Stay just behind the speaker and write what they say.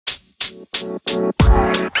Welcome,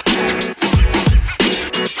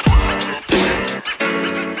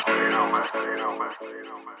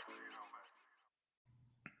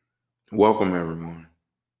 everyone.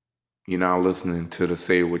 You're now listening to the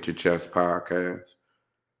Say It With Your Chest podcast,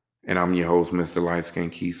 and I'm your host, Mr.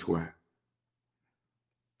 Lightskin Key Sweat.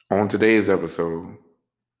 On today's episode,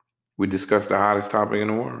 we discuss the hottest topic in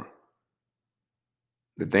the world,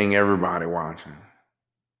 the thing everybody watching.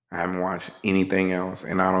 I haven't watched anything else,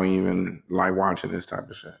 and I don't even like watching this type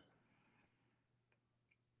of shit.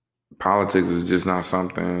 Politics is just not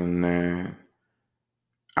something that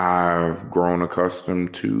I've grown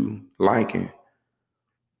accustomed to liking.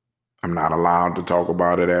 I'm not allowed to talk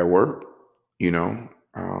about it at work, you know.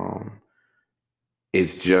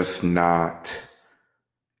 It's just not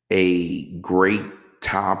a great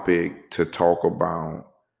topic to talk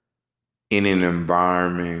about in an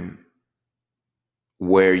environment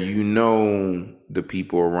where you know the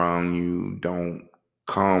people around you don't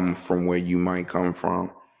come from where you might come from,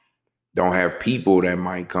 don't have people that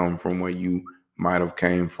might come from where you might have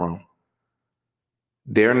came from.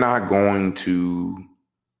 They're not going to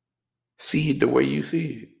see it the way you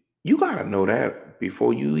see it. You got to know that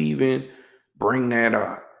before you even bring that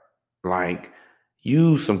up. Like,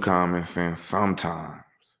 use some common sense sometimes.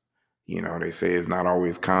 You know, they say it's not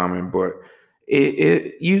always common, but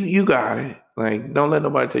you got it. Like, don't let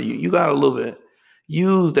nobody tell you. You got a little bit.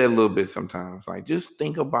 Use that little bit sometimes. Like, just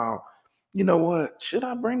think about, you know what? Should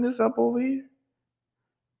I bring this up over here?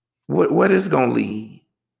 What is gonna lead?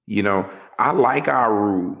 You know, I like our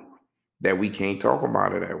rule that we can't talk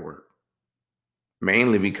about it at work.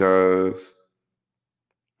 Mainly because,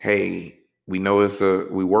 hey, we know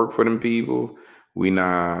we work for them people. We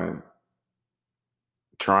not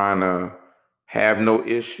trying to have no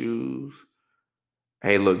issues.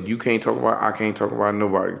 Hey, look, you can't talk about, I can't talk about,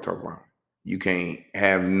 nobody can talk about it. You can't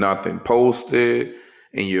have nothing posted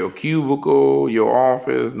in your cubicle, your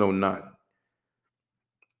office, no nothing.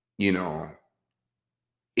 You know,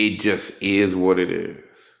 it just is what it is.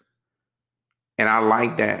 And I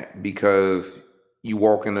like that because you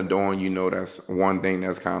walk in the door and you know that's one thing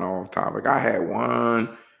that's kind of off topic. I had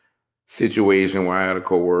one situation where I had a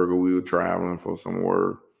coworker, we were traveling for some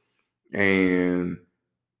work, and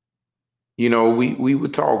you know, we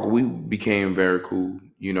would talk. We became very cool,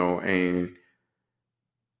 you know, and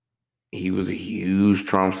he was a huge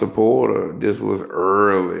Trump supporter. This was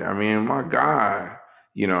early. I mean, my God,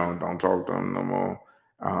 you know, don't talk to him no more.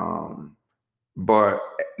 But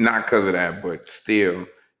not because of that, but still,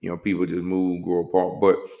 you know, people just move, grow apart.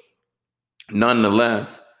 But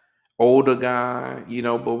nonetheless, older guy, you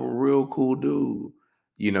know, but a real cool dude,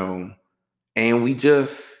 you know, and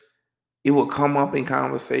it would come up in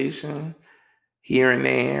conversation here and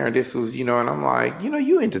there. This was, you know, and I'm like, you know,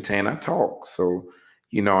 you entertain, I talk. So,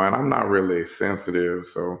 you know, and I'm not really sensitive.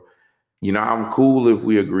 So, you know, I'm cool if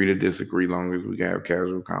we agree to disagree, long as we can have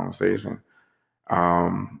casual conversation.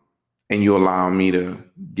 And you allow me to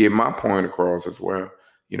get my point across as well.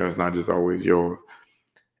 You know, it's not just always yours.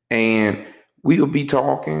 And we would be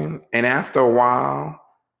talking, and after a while,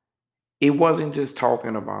 it wasn't just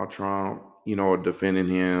talking about Trump, you know, or defending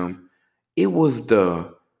him. It was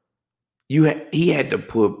he had to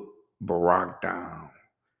put Barack down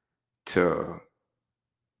to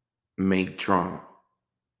make Trump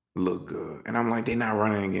look good. And I'm like, they're not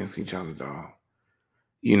running against each other, dog.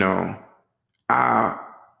 You know,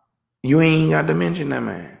 you ain't got to mention that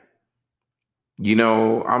man. You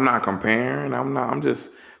know, I'm not comparing.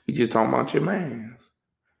 We just talking about your mans.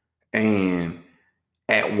 And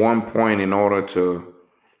at one point, in order to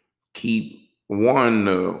keep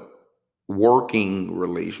the working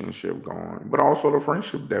relationship going, but also the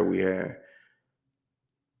friendship that we had,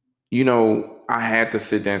 you know, I had to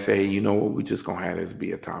sit there and say, hey, you know what, we just gonna have this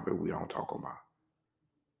be a topic we don't talk about.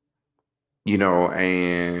 You know,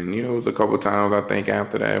 and you know, it was a couple of times I think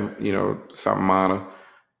after that, you know, something minor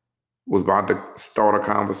was about to start a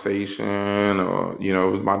conversation, or you know,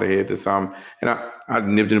 it was about to head to something, and I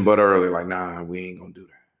nipped in the bud early, like, nah, we ain't gonna do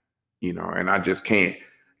that. You know, and I just can't.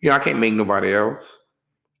 You know, I can't make nobody else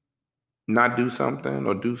not do something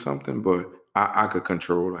or do something, but I could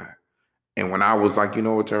control that. And when I was like, you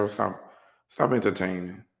know what, Terrell, stop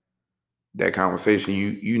entertaining that conversation.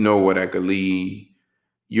 You know where that could lead.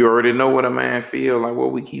 You already know what a man feel like.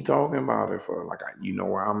 What we keep talking about it for? Like, you know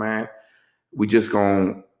where I'm at. We just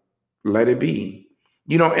gonna let it be.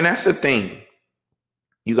 You know, and that's the thing.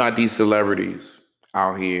 You got these celebrities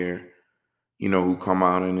out here, you know, who come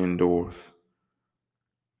out and endorse,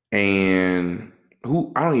 and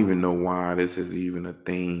who I don't even know why this is even a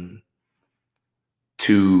thing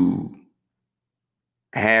to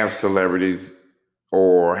have celebrities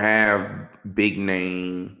or have big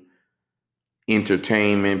name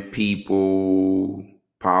entertainment people,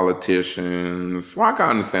 politicians. Well, I can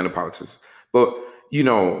understand the politicians, but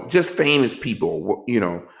just famous people.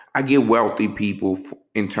 I get wealthy people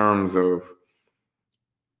in terms of,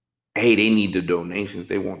 hey, they need the donations,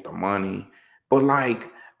 they want the money, but like,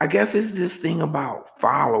 I guess it's this thing about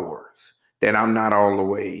followers that I'm not all the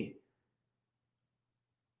way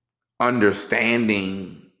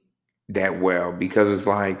understanding that well, because it's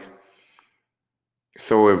like,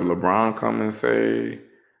 so if LeBron come and say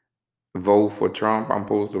vote for Trump, I'm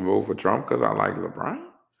supposed to vote for Trump because I like LeBron?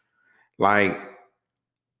 Like,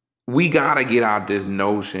 we gotta get out this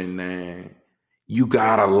notion that you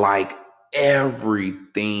gotta like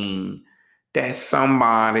everything that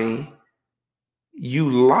somebody you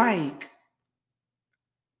like,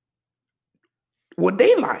 what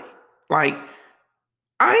they like. Like,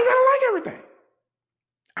 I ain't gotta like everything.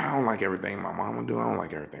 I don't like everything my mama do. I don't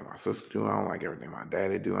like everything my sister do. I don't like everything my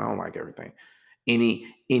daddy do. I don't like everything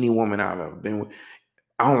any woman I've ever been with.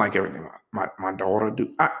 I don't like everything my daughter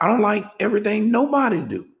do. I don't like everything nobody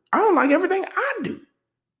do. I don't like everything I do.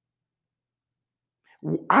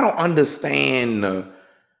 I don't understand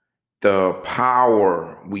the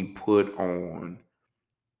power we put on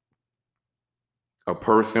a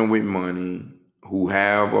person with money who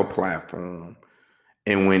have a platform,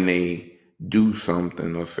 and when they do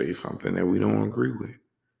something or say something that we don't agree with.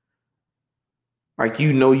 Like,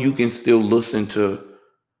 you can still listen to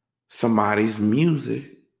somebody's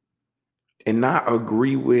music and not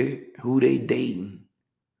agree with who they dating.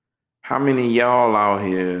 How many of y'all out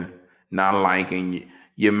here not liking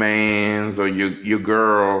your man's or your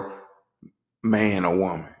girl, man or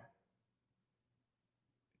woman,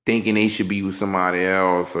 thinking they should be with somebody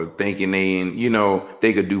else, or thinking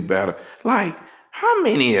they could do better? Like, how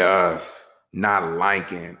many of us not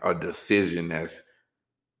liking a decision that's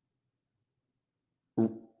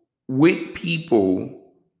with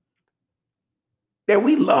people that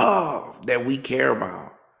we love, that we care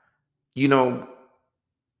about? You know,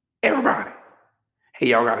 everybody. Hey,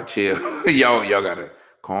 y'all gotta chill. y'all gotta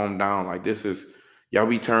calm down. Like, this is, y'all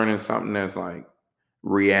be turning something that's like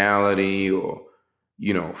reality or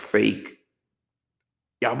fake.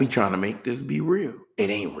 Y'all be trying to make this be real. It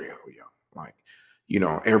ain't real, y'all. Like,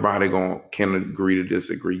 everybody can agree to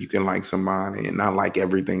disagree. You can like somebody and not like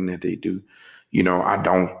everything that they do. I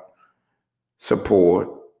don't support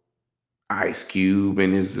Ice Cube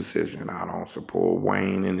in his decision. I don't support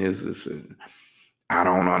Wayne in his decision. I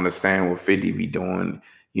don't understand what 50 be doing.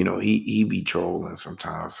 He be trolling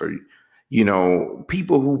sometimes. So,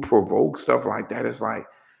 people who provoke stuff like that, it's like,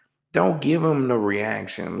 don't give them the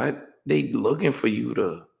reaction. They looking for you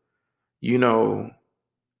to, you know,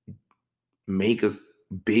 make a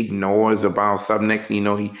big noise about something. Next thing you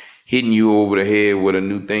know, he hitting you over the head with a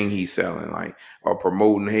new thing he's selling, like, or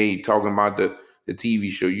promoting, hey, talking about the TV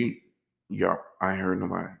show. Y'all, I ain't heard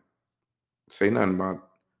nobody say nothing about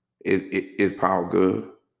it's Power Good.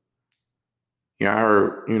 I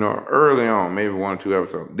heard, early on, maybe 1 or 2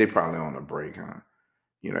 episodes, they probably on a break, huh?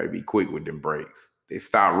 They be quick with them breaks. They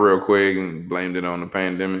stopped real quick and blamed it on the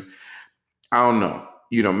pandemic. I don't know.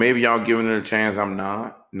 Maybe y'all giving it a chance. I'm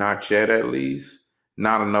not yet, at least.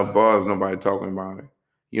 Not enough buzz, nobody talking about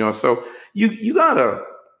it. So you gotta,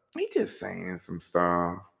 he just saying some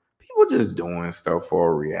stuff. People just doing stuff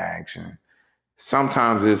for a reaction.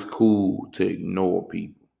 Sometimes it's cool to ignore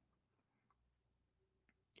people.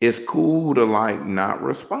 It's cool to like not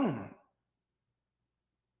respond.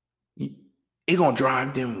 It gonna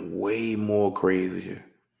drive them way more crazier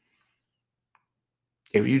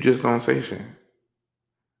if you just don't say shit.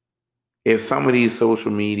 If some of these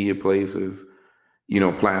social media places,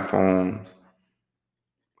 platforms,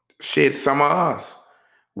 shit, some of us,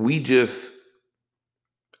 we just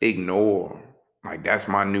ignore. Like, that's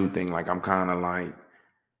my new thing. Like, I'm kind of like,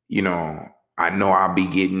 I know I'll be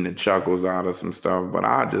getting the chuckles out of some stuff, but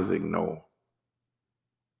I just ignore.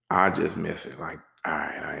 I just miss it. Like, all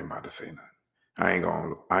right, I ain't about to say nothing. I ain't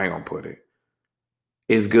gonna put it.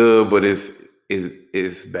 It's good, but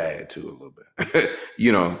it's bad too, a little bit.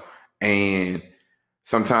 And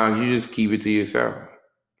sometimes you just keep it to yourself.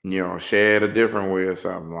 Share it a different way or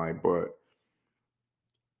something, like, but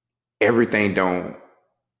everything don't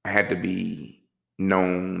have to be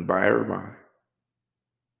known by everybody.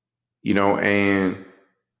 And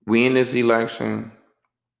we in this election,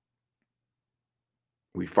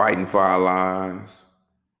 we fighting for our lives.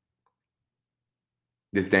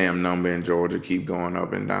 This damn number in Georgia keep going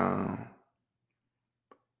up and down.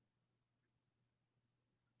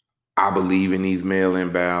 I believe in these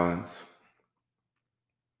mail-in ballots.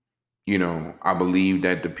 I believe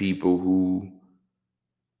that the people who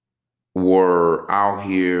were out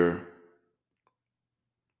here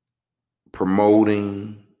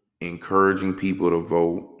promoting, encouraging people to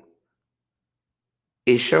vote,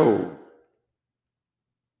 it showed.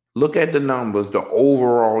 Look at the numbers, the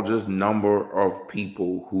overall just number of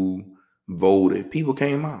people who voted. People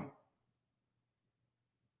came out.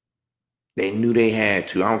 They knew they had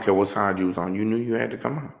to. I don't care what side you was on. You knew you had to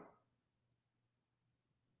come out.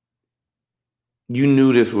 You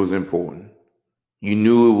knew this was important. You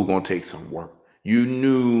knew it was going to take some work. You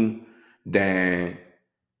knew that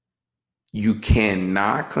you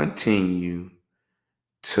cannot continue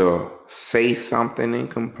to say something and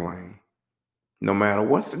complain, no matter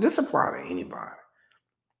what's this apply to anybody.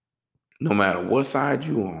 No matter what side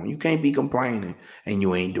you on, you can't be complaining and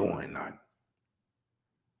you ain't doing nothing.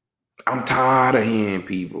 I'm tired of hearing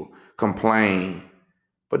people complain,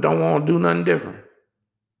 but don't want to do nothing different.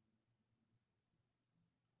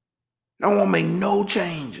 Don't want to make no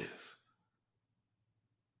changes,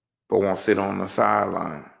 but want to sit on the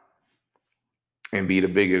sideline and be the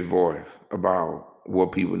biggest voice about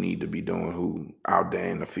what people need to be doing who out there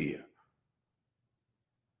in the field.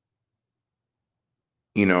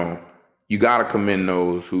 You know, you got to commend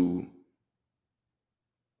those who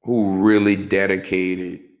really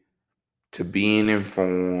dedicated to being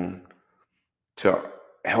informed, to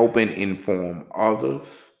helping inform others,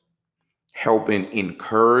 helping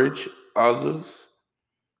encourage others,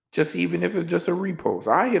 just even if it's just a repost.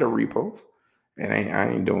 I hit a repost, and I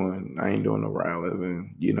ain't doing no rallies,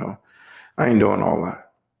 and I ain't doing all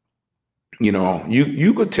that.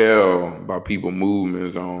 You could tell by people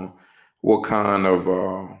movements on what kind of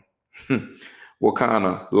what kind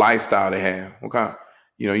of lifestyle they have. What kind,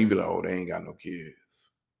 you be like, oh, they ain't got no kids.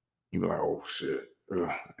 You be like, oh shit,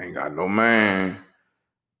 ain't got no man,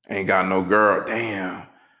 ain't got no girl. Damn,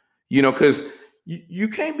 because you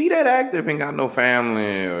can't be that active and got no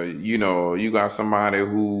family, or you got somebody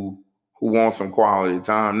who wants some quality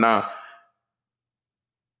time. Now,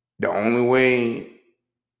 the only way,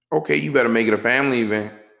 okay, you better make it a family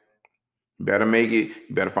event. You better make it.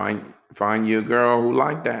 You better find you a girl who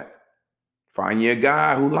like that. Find you a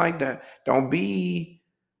guy who like that. Don't be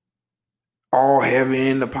all heavy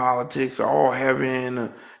into politics, or all heavy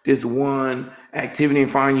into this one activity,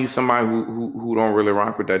 and find you somebody who don't really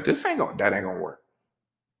rock with that. That ain't gonna work.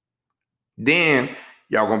 Then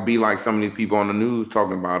y'all gonna be like some of these people on the news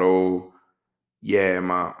talking about, oh, yeah,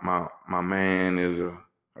 my man is a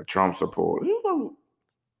Trump supporter.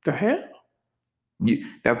 The hell?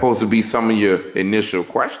 That's supposed to be some of your initial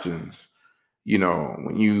questions.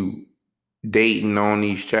 When you dating on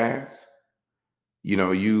these chats,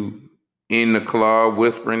 you in the club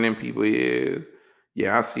whispering in people's ears.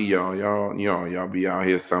 Yeah, I see y'all. Y'all be out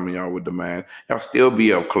here, some of y'all with the mask. Y'all still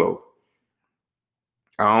be up close.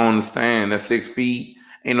 I don't understand. That 6 feet.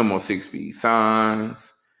 Ain't no more 6 feet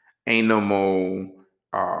signs. Ain't no more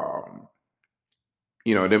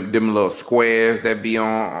them little squares that be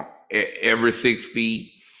on every 6 feet.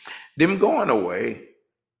 Them going away.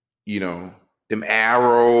 Them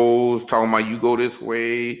arrows talking about you go this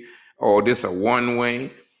way or this a one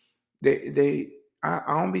way. I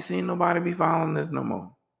don't be seeing nobody be following this no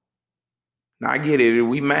more. Now I get it.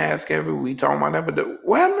 We mask we talking about that, but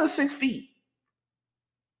what happened to 6 feet?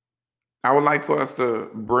 I would like for us to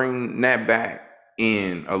bring that back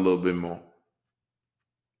in a little bit more.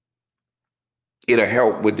 It'll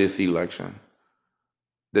help with this election.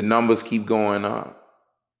 The numbers keep going up.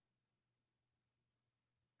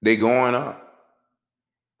 They're going up.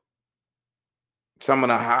 Some of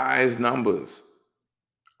the highest numbers,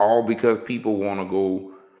 all because people want to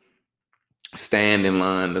go stand in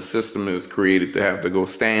line. The system is created to have to go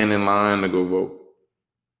stand in line to go vote.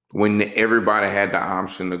 When everybody had the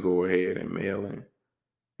option to go ahead and mail in.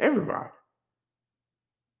 Everybody.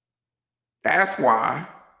 That's why,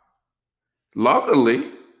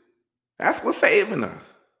 luckily, that's what's saving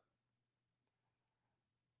us.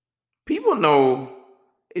 People know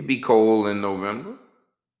it be cold in November.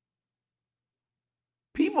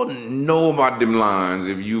 People know about them lines.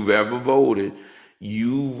 If you've ever voted,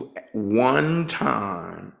 you've one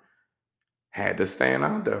time had to stand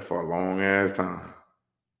out there for a long ass time.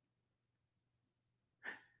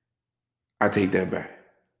 I take that back.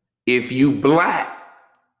 If you black,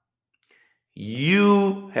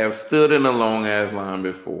 you have stood in a long ass line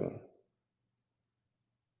before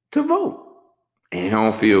to vote. And it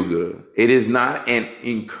don't feel good. It is not an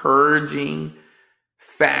encouraging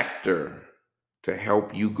factor to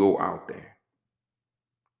help you go out there.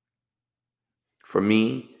 For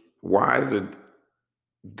me, why is it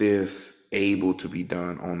this able to be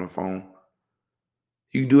done on the phone?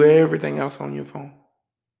 You do everything else on your phone.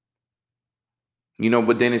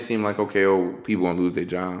 But then it seemed like, okay, people gonna lose their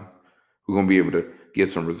jobs. We're gonna be able to get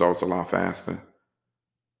some results a lot faster.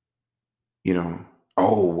 You know,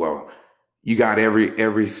 oh well, you got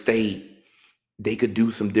every state, they could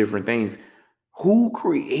do some different things. Who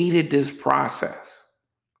created this process?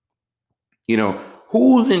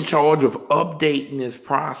 Who's in charge of updating this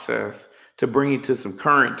process to bring it to some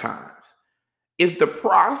current times? If the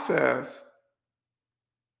process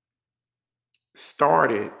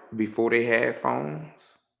started before they had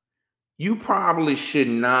phones, you probably should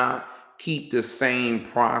not keep the same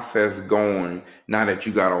process going now that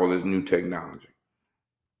you got all this new technology.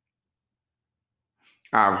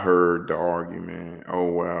 I've heard the argument,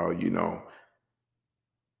 oh, well,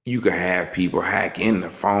 you could have people hack in the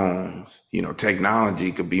phones.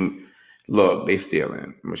 Technology could be, look, they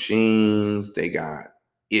stealing machines. They got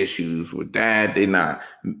issues with that. They not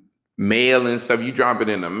mailing stuff. You drop it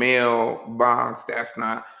in a mailbox, that's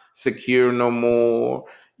not secure no more.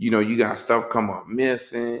 You got stuff come up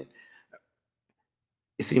missing.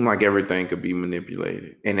 It seems like everything could be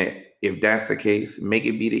manipulated. And if that's the case, make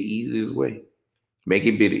it be the easiest way. Make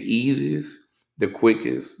it be the easiest, the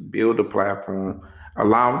quickest, build a platform,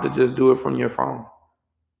 allow them to just do it from your phone.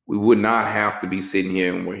 We would not have to be sitting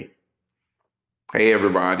here and wait. Hey,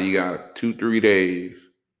 everybody, you got 2-3 days.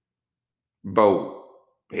 Vote.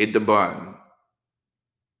 Hit the button.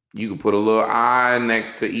 You can put a little I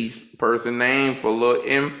next to each person's name for a little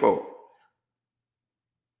info.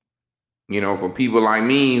 For people like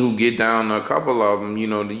me who get down to a couple of them,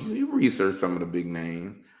 you research some of the big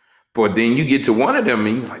names. But then you get to one of them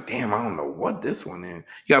and you're like, damn, I don't know what this one is.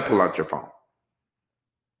 You got to pull out your phone.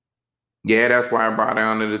 Yeah, that's why I brought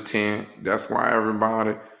down to the tent. That's why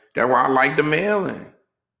I like the mailing.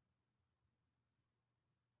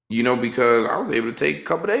 Because I was able to take a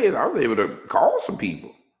couple days. I was able to call some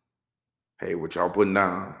people. Hey, what y'all putting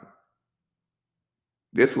down?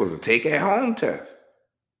 This was a take-at-home test.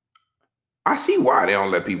 I see why they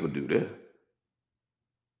don't let people do this.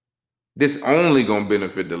 This only gonna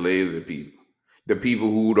benefit the lazy people. The people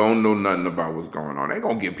who don't know nothing about what's going on. They're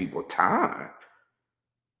gonna give people time.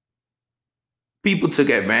 People took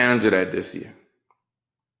advantage of that this year.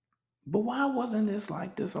 But why wasn't this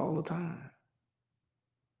like this all the time?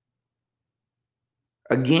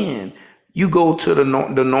 Again, you go to the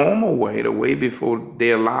normal way, the way before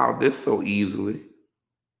they allowed this so easily.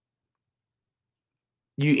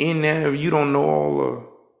 You in there, if you don't know all the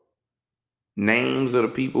names of the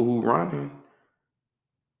people who running,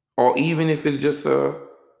 or even if it's just a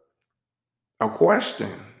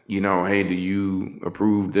question, hey, do you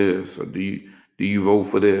approve this, or do you vote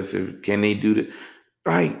for this? Can they do that?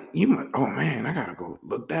 Like, you might, oh man, I gotta go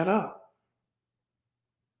look that up.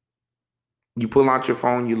 You pull out your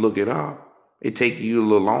phone, you look it up. It take you a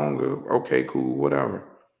little longer. Okay, cool, whatever.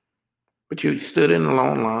 But you stood in a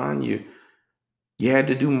long line. You had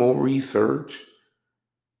to do more research.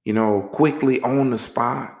 Quickly on the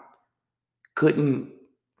spot. Couldn't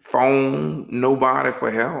phone nobody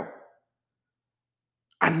for help.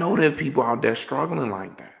 I know there are people out there struggling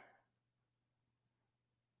like that.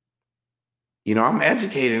 I'm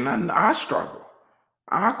educated and I struggle.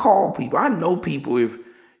 I call people. I know people, if,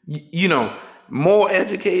 more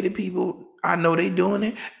educated people, I know they doing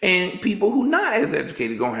it. And people who not as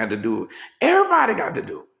educated going to have to do it. Everybody got to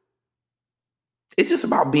do it. It's just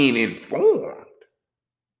about being informed.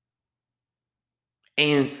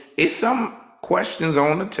 And it's some questions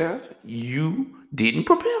on the test you didn't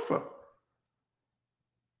prepare for.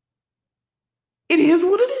 It is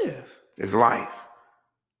what it is. It's life.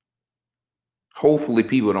 Hopefully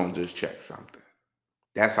people don't just check something.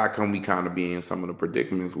 That's how come we kind of be in some of the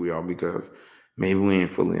predicaments we are, because maybe we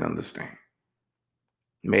didn't fully understand.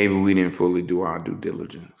 Maybe we didn't fully do our due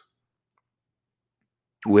diligence.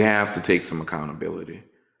 We have to take some accountability.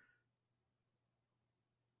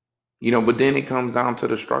 But then it comes down to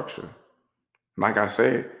the structure. Like I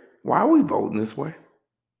said, why are we voting this way?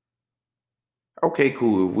 Okay,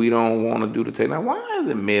 cool. If we don't want to do the technology, why is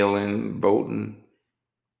it mail-in voting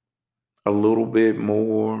a little bit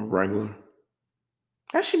more regular?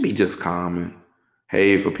 That should be just common.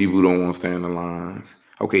 Hey, for people who don't want to stand in the lines.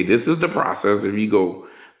 Okay, this is the process if you go,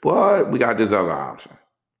 but we got this other option.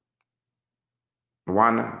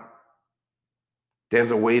 Why not?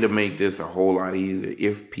 There's a way to make this a whole lot easier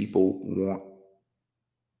if people want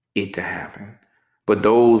it to happen. But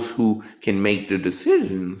those who can make the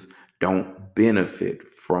decisions don't benefit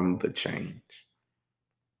from the change.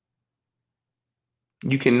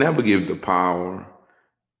 You can never give the power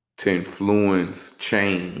to influence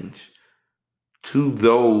change to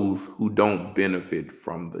those who don't benefit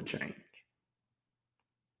from the change.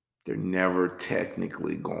 they're never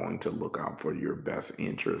technically going to look out for your best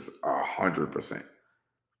interest 100%.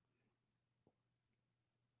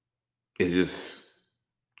 It's just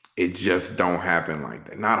it just don't happen like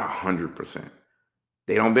that. Not 100%.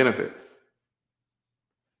 They don't benefit.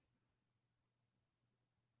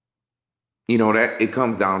 That it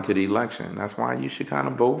comes down to the election. That's why you should kind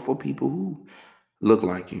of vote for people who look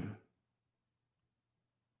like you.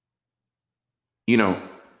 You know,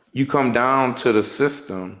 you come down to the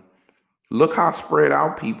system. Look how spread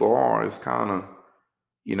out people are. It's kind of,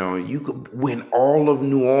 you could win all of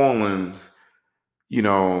New Orleans,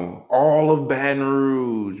 all of Baton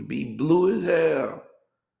Rouge, be blue as hell,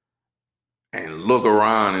 and look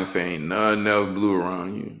around and say ain't nothing else blue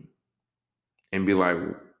around you, and be like,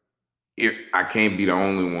 I can't be the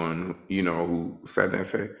only one, who sat there and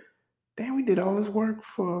said, damn, we did all this work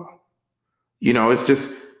for, it's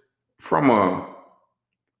just from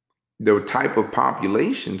the type of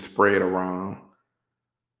population spread around,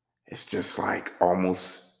 it's just like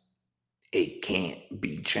almost it can't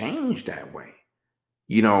be changed that way.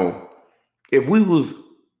 If we was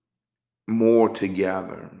more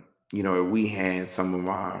together, if we had some of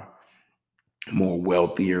our more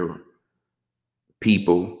wealthier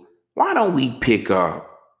people, why don't we pick up,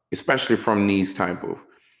 especially from these type of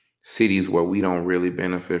cities where we don't really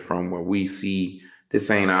benefit from, where we see this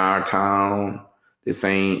ain't our town, this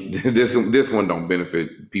ain't this one don't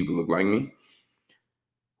benefit people look like me.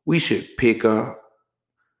 We should pick up,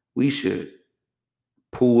 we should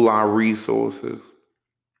pool our resources,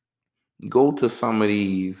 go to some of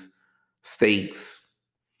these states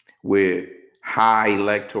with high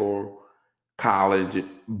electoral college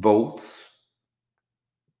votes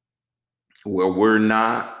where we're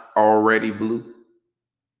not already blue,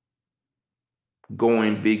 go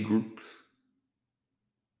in big groups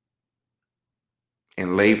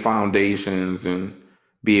and lay foundations and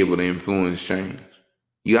be able to influence change.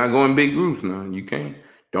 You gotta go in big groups now. You can't.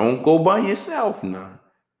 Don't go by yourself now.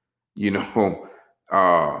 You know,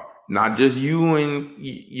 not just you and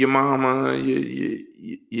your mama,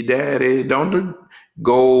 your daddy. Don't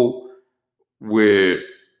go with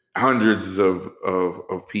hundreds of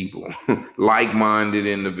people, like-minded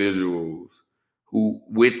individuals who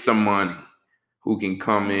with some money who can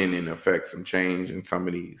come in and affect some change in some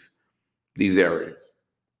of these areas.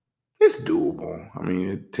 It's doable. I mean,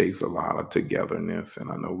 it takes a lot of togetherness,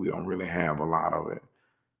 and I know we don't really have a lot of it.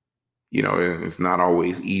 It's not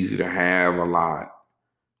always easy to have a lot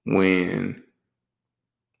when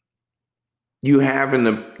you have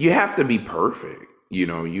to be perfect.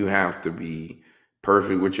 You have to be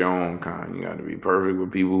perfect with your own kind. You got to be perfect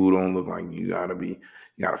with people who don't look like you. You got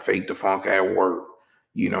to fake the funk at work.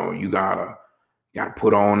 You gotta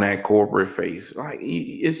put on that corporate face. Like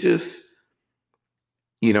it's just,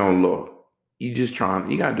 look, you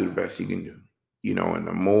got to do the best you can do. And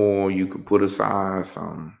the more you could put aside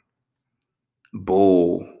some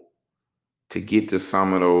bull to get to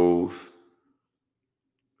some of those,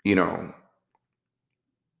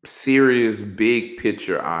 serious big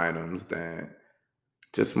picture items that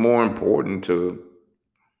just more important to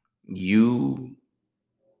you,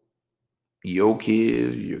 your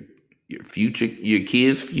kids, your future, your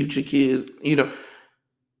kids' future kids.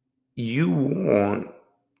 You want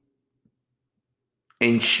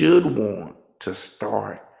and should want to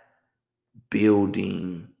start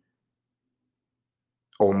building,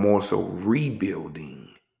 or more so rebuilding,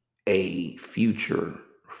 a future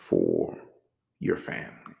for your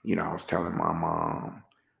family. I was telling my mom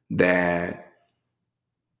that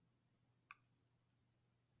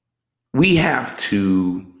we have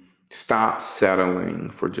to stop settling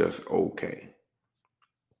for just okay.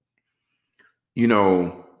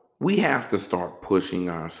 We have to start pushing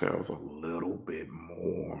ourselves a little bit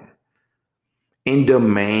more and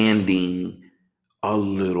demanding a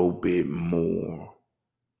little bit more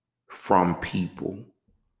from people.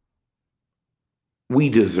 We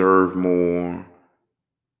deserve more,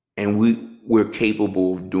 and we're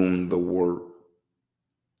capable of doing the work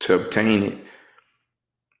to obtain it.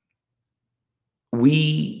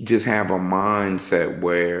 We just have a mindset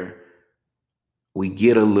where we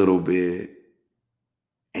get a little bit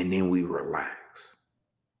and then we relax.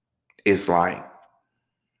 It's like,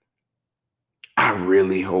 I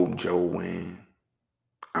really hope Joe wins.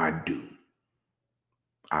 I do.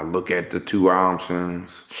 I look at the two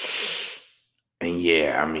options and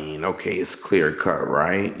yeah, I mean, okay, it's clear cut,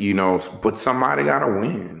 right? But somebody got to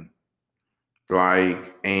win.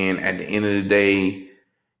 And at the end of the day,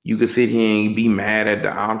 you could sit here and be mad at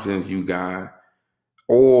the options you got,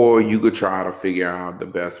 or you could try to figure out the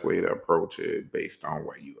best way to approach it based on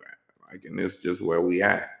where you at. And it's just where we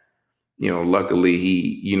at.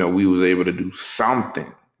 luckily we was able to do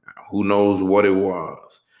something. Who knows what it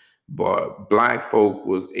was, but black folk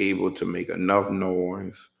was able to make enough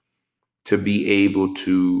noise to be able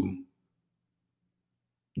to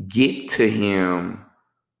get to him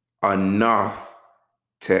enough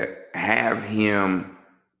to have him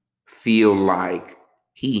feel like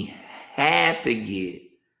he had to get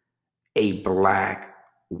a black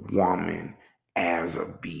woman as a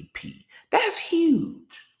VP. That's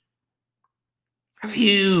huge. That's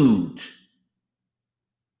huge.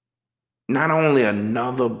 Not only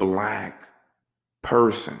another black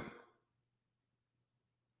person,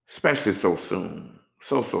 especially so soon,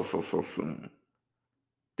 so soon.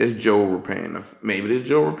 Maybe this Joe repaying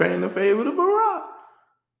the favor to Barack.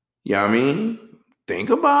 You know what I mean? Think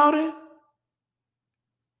about it.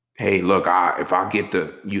 Hey, look, if I get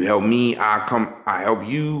you help me, I help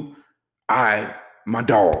you. My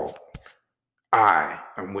dog.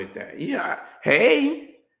 I'm with that. Yeah.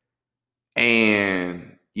 Hey. And,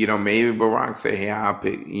 maybe Barack say, hey, I'll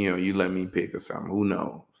pick, you let me pick or something. Who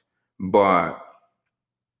knows? But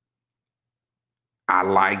I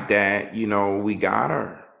like that, we got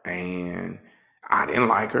her. And I didn't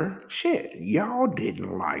like her. Shit, y'all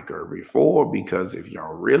didn't like her before, because if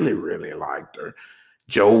y'all really, really liked her,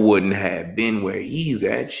 Joe wouldn't have been where he's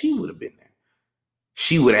at. She would have been there.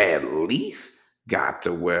 She would have at least got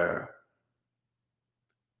to where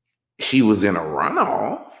she was in a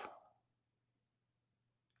runoff.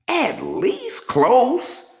 At least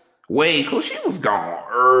close. Way close. She was gone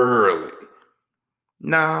early.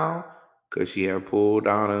 Now, because she had pulled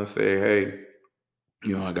down and said, hey,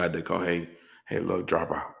 I got the call. Hey, look,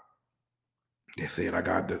 drop out. They said I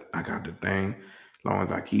got the thing. As long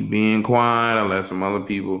as I keep being quiet, I let some other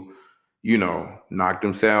people, knock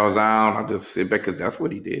themselves out. I just sit back, because that's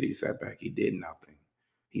what he did. He sat back. He did nothing.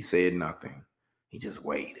 He said nothing. He just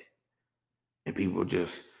waited. And people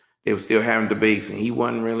they were still having debates, and he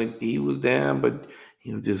was there, but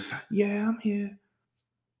he was just, yeah, I'm here.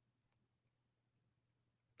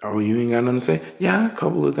 Oh, you ain't got nothing to say? Yeah, a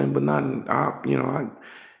couple of things, but not,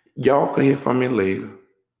 y'all can hear from me later.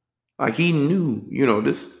 Like, he knew,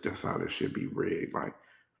 that's how this should be rigged. Like,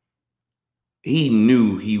 he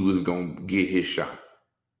knew he was going to get his shot.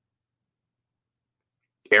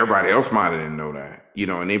 Everybody else might have didn't know that,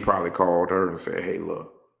 and they probably called her and said, hey,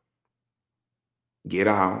 look, get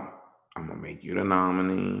out. I'm going to make you the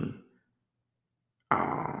nominee.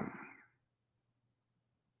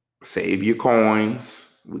 Save your coins.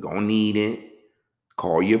 We're going to need it.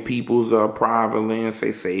 Call your peoples up privately and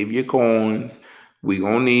say, save your coins. We're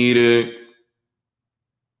going to need it.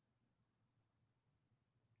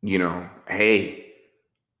 Hey,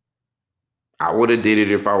 I would have did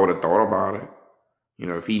it if I would have thought about it.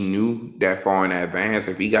 If he knew that far in advance,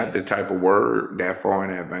 if he got the type of word that far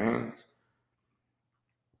in advance,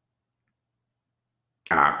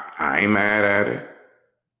 I ain't mad at it.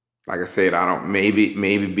 Like I said, I don't, maybe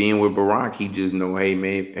being with Barack, he just know, hey,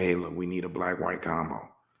 look, we need a black-white combo.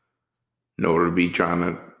 In order to be trying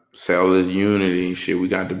to sell this unity and shit, we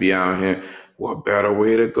got to be out here. What better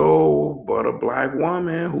way to go but a black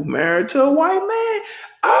woman who married to a white man?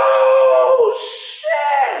 Oh,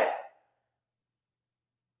 shit.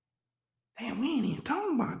 Damn, we ain't even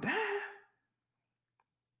talking about that.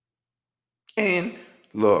 And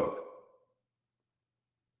look,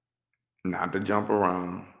 not to jump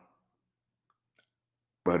around,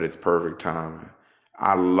 but it's perfect timing.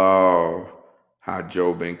 I love how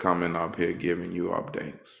Joe been coming up here giving you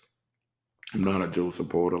updates. I'm not a Joe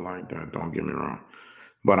supporter like that, don't get me wrong.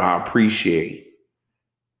 But I appreciate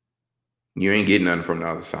you ain't getting nothing from the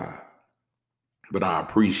other side. But I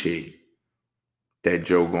appreciate that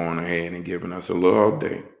Joe going ahead and giving us a little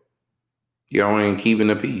update. And keeping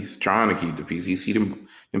the peace, trying to keep the peace. You see them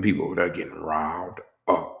people over there getting riled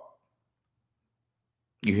up.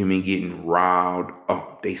 You hear me? Getting riled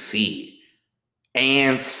up. They see it.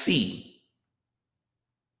 And see.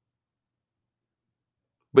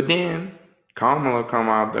 But then Kamala come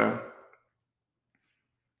out there.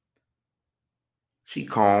 She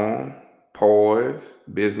calm, poised,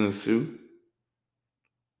 business suit,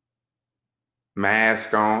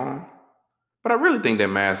 mask on. But I really think that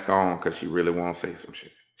mask on because she really won't say some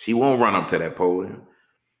shit. She won't run up to that podium.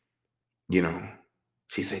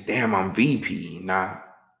 She said, damn, I'm VP, not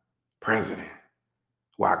president.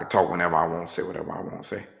 Well, I could talk whenever I want, say whatever I want to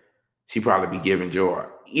say. She probably be giving Joe an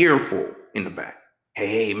earful in the back.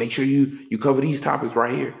 Hey, make sure you cover these topics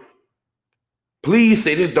right here. Please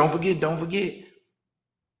say this. Don't forget.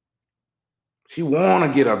 She want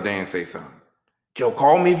to get up there and say something. Joe,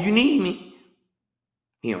 call me if you need me.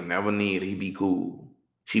 He don't never need it. He be cool.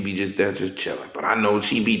 She be just there, just chilling. But I know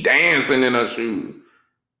she be dancing in her shoes.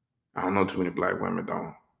 I don't know too many black women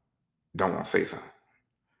don't want to say something.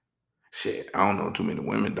 Shit, I don't know too many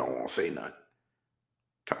women don't want to say nothing.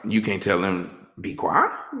 You can't tell them be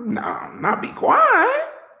quiet. No, not be quiet.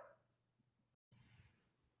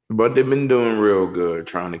 But they've been doing real good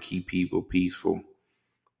trying to keep people peaceful.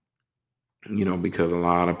 Because a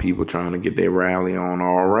lot of people trying to get their rally on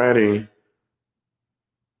already.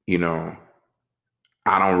 I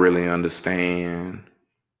don't really understand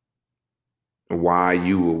why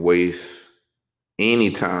you would waste any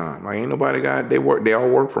time. Like, ain't nobody they all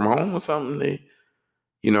work from home or something.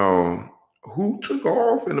 Who took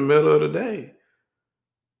off in the middle of the day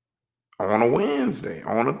on a Wednesday,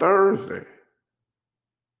 on a Thursday?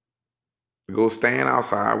 Go stand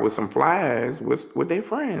outside with some flags with their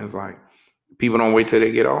friends. Like, people don't wait till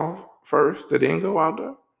they get off first to then go out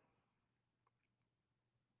there.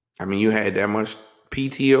 I mean, you had that much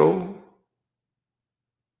PTO.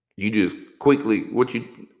 You just quickly,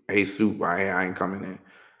 hey, Soup, I ain't coming in.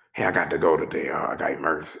 Hey, I got to go today. I got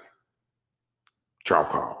emergency. Drop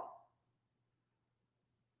call.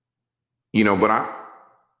 But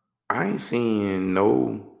I ain't seeing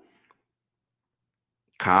no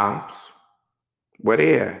cops. Where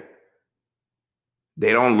they at?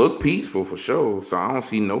 They don't look peaceful for sure. So I don't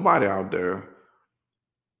see nobody out there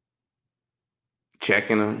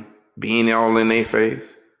checking them, being all in their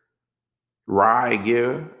face. Riot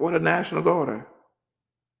gear. What a National Guard at?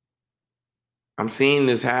 I'm seeing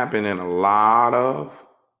this happen in a lot of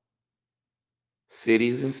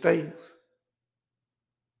cities and states.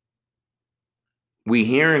 We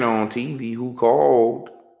hearing on TV who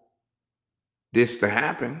called this to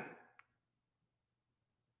happen.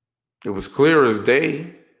 It was clear as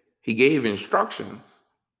day. He gave instructions.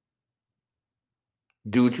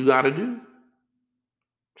 Do what you got to do.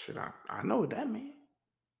 Shit, I know what that means.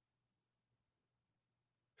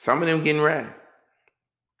 Some of them getting ready.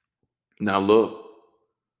 Now look,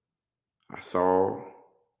 I saw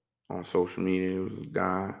on social media, there was a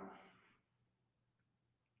guy.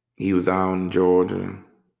 He was out in Georgia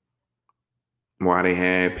while they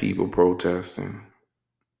had people protesting.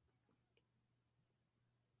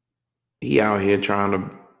 He out here trying to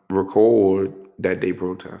record that they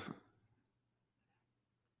protesting.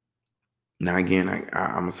 Now again,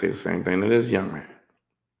 I'm gonna say the same thing to this young man.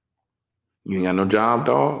 You ain't got no job,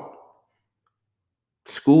 dog.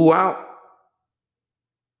 School out.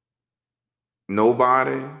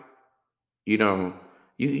 Nobody. You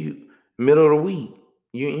middle of the week.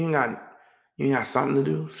 You ain't got something to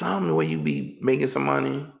do. Something where you be making some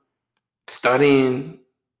money, studying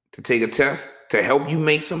to take a test to help you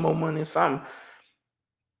make some more money. Something.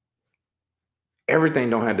 Everything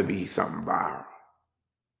don't have to be something viral.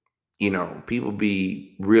 People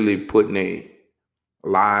be really putting their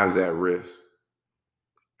lives at risk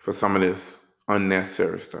for some of this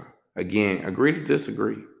unnecessary stuff. Again, agree to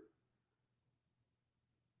disagree.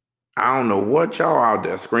 I don't know what y'all out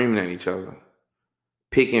there screaming at each other,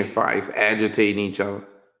 picking fights, agitating each other.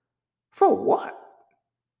 For what?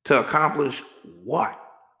 To accomplish what?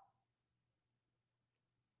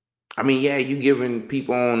 I mean, yeah, you giving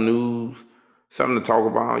people on news something to talk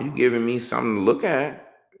about. You giving me something to look at.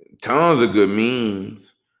 Tons of good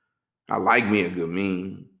memes. I like me a good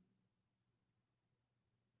meme.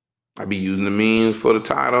 I be using the memes for the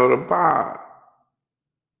title of the pod.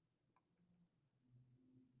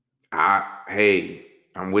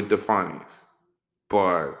 I'm with the funnies.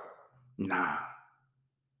 But nah.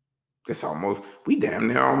 We damn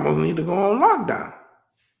near almost need to go on lockdown.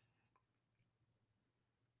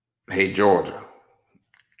 Hey, Georgia,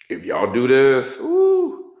 if y'all do this,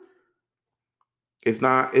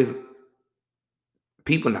 it's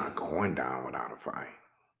people not going down without a fight.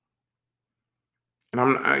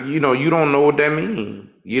 And you don't know what that means,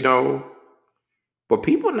 but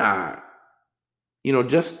people not,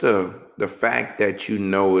 just the fact that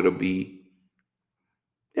there'll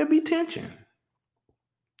be tension.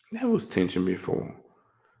 There was tension before,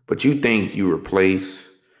 but you think you replace,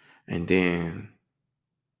 and then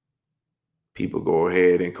people go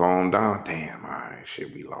ahead and calm down. Damn, all right,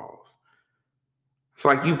 shit, we lost. It's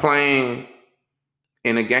like you playing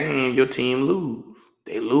in a game, your team lose.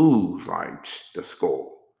 They lose, like the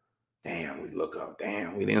score. Damn, we look up.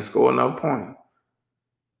 Damn, we didn't score enough points.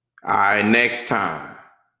 All right, next time.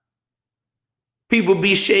 People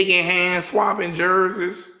be shaking hands, swapping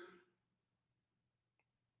jerseys.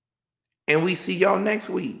 And we see y'all next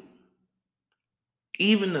week.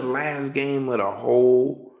 Even the last game of the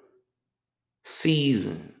whole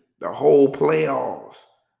season, the whole playoffs,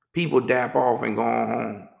 people dap off and go on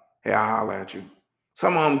home. Hey, I'll holler at you.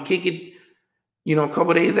 Some of them kick it A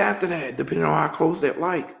couple days after that, depending on how close that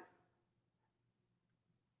like,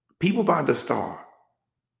 people about to start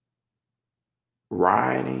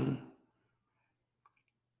rioting,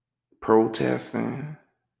 protesting,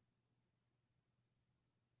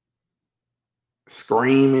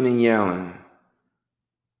 screaming and yelling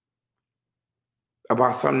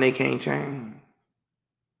about something they can't change.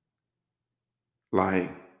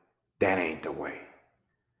 Like, that ain't the way.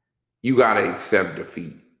 You gotta accept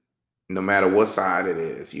defeat, no matter what side it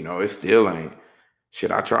is. It still ain't.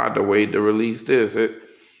 Shit, I tried to wait to release this.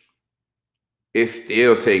 It's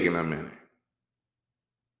still taking a minute.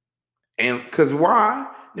 And cause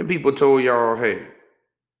why? Then people told y'all, hey,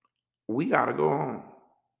 we gotta go home.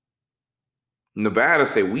 Nevada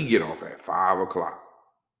said we get off at 5 o'clock.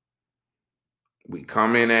 We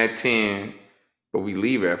come in at 10, but we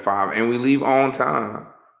leave at 5, and we leave on time.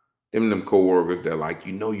 Them co-workers, they're like,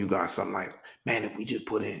 you got something like, man, if we just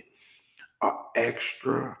put in an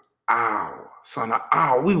extra hour, son, an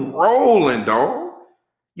hour, we rolling, dog.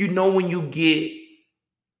 When you get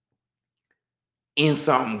in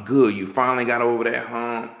something good, you finally got over that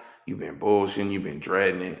hump, you've been bullshitting, you've been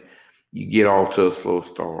dreading it, you get off to a slow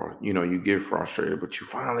start, you get frustrated, but you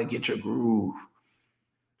finally get your groove.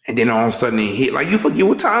 And then all of a sudden it hit, like you forget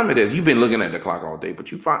what time it is. You've been looking at the clock all day,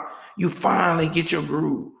 but you finally get your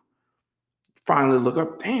groove. Finally look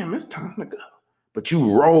up, damn, it's time to go. But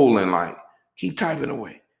you rolling, like, keep typing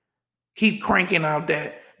away. Keep cranking out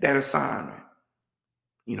that assignment.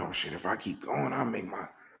 Shit, if I keep going, I'll make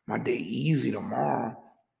my day easy tomorrow.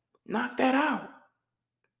 Knock that out.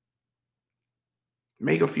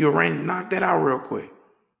 Make a few arrangements, knock that out real quick.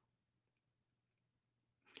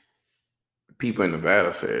 People in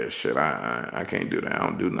Nevada said, shit, I can't do that. I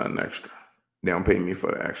don't do nothing extra. They don't pay me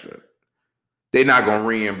for the extra. They're not going to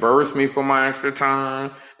reimburse me for my extra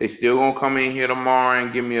time. They still going to come in here tomorrow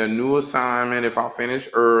and give me a new assignment if I finish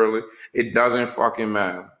early. It doesn't fucking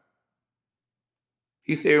matter.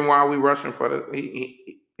 He said, why are we rushing for the...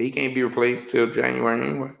 He can't be replaced till January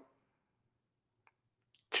anyway.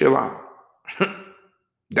 Chill out.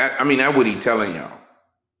 That's what he telling y'all.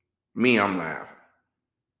 Me, I'm laughing.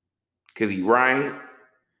 Because he right,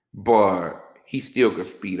 but he still could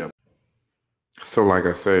speed up. So like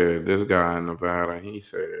I said, this guy in Nevada, he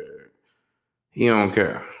said he don't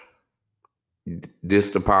care. This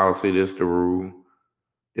the policy, this the rule.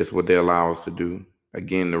 This what they allow us to do.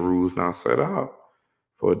 Again, the rule's not set up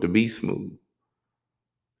for it to be smooth.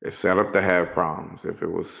 It's set up to have problems. If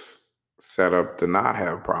it was set up to not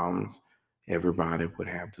have problems, everybody would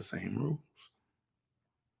have the same rules.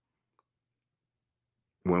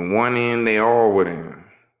 When one in, they all would in.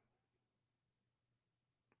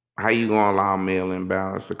 How you gonna allow mail-in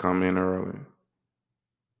ballots to come in early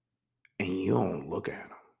and you don't look at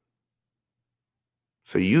them?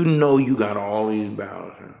 So you got all these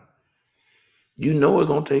ballots. It's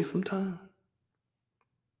gonna take some time.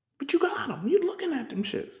 But you got them. You're looking at them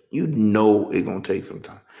shits. It's gonna take some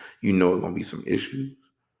time. It's gonna be some issues.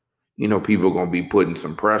 People are gonna be putting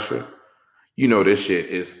some pressure. This shit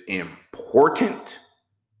is important.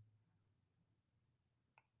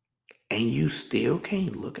 And you still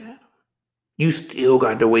can't look at them. You still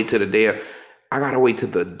got to wait till the day of. I got to wait till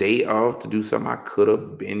the day of to do something I could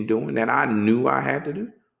have been doing that I knew I had to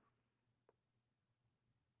do.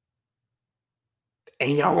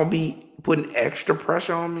 And y'all going to be putting extra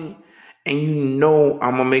pressure on me. And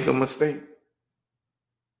I'm going to make a mistake.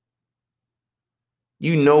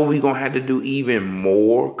 We're going to have to do even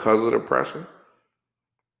more because of the pressure.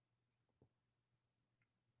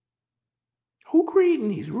 Who creating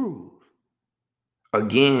these rules?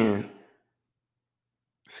 Again,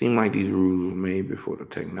 seem like these rules were made before the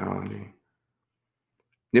technology.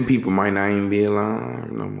 Then people might not even be alive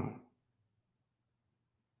no more.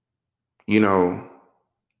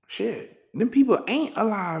 Shit. Them people ain't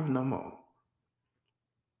alive no more.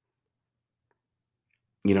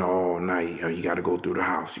 Now you got to go through the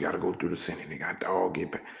House. You got to go through the Senate. They got to all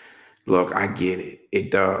get back. Look, I get it. It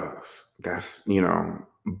does. That's,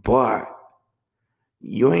 but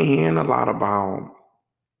you ain't hearing a lot about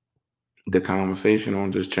the conversation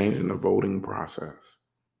on just changing the voting process.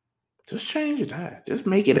 Just change that. Just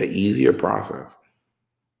make it an easier process.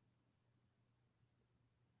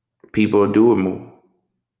 People will do it more.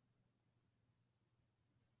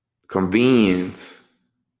 Convenience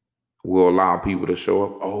will allow people to show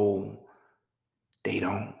up. Oh, they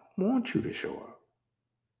don't want you to show up.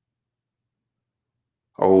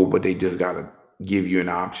 Oh, but they just got to give you an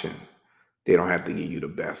option. They don't have to give you the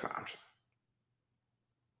best option.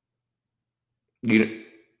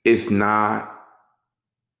 It's not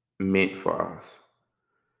meant for us.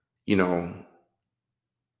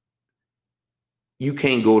 You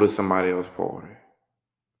can't go to somebody else's party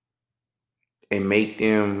and make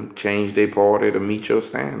them change their party to meet your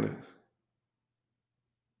standards,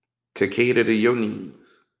 to cater to your needs.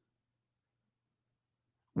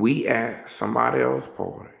 We at somebody else's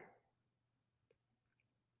party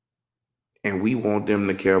and we want them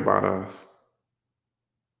to care about us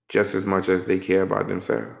just as much as they care about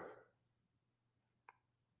themselves.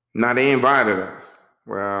 Now they invited us.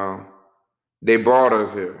 Well, they brought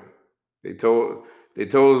us here. They told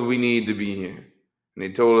us we need to be here. And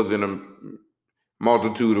they told us in a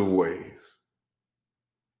multitude of ways.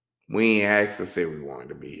 We ain't asked to say we wanted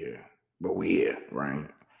to be here, but we here, right?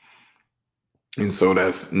 And so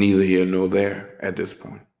that's neither here nor there at this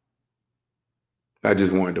point. I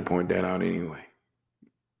just wanted to point that out anyway,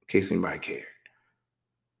 in case anybody cared.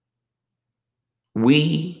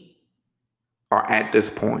 We are at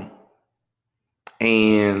this point,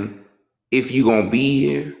 and if you're going to be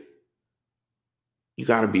here, you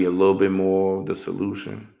got to be a little bit more of the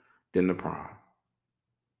solution than the problem.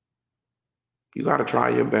 You got to try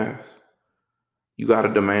your best. You got to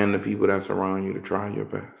demand the people that surround you to try your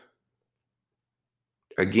best.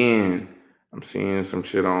 Again, I'm seeing some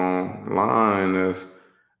shit online that's,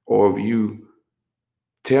 or if you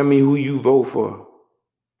tell me who you vote for,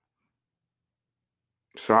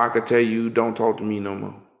 so I could tell you don't talk to me no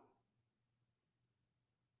more.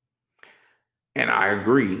 And I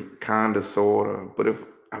agree, kind of, sort of. But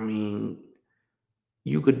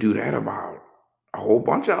you could do that about a whole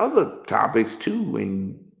bunch of other topics too,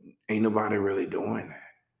 and ain't nobody really doing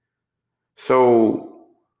that. So,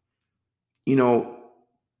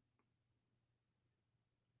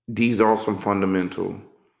 these are some fundamental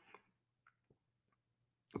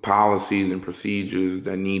policies and procedures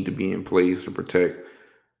that need to be in place to protect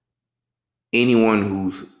anyone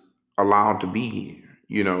who's allowed to be here.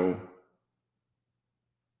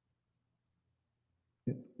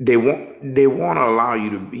 They want to allow you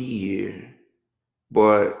to be here,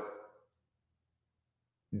 but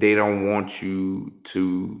they don't want you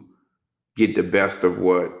to get the best of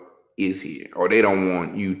what is here, or they don't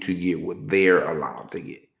want you to get what they're allowed to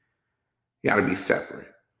get. You got to be separate.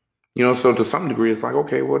 So to some degree, it's like,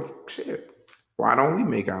 okay, well, shit, why don't we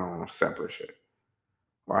make our own separate shit?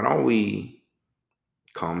 Why don't we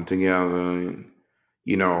come together and,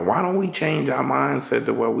 why don't we change our mindset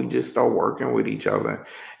to where we just start working with each other?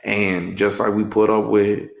 And just like we put up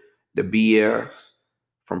with the BS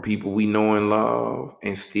from people we know and love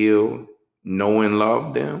and still know and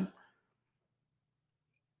love them,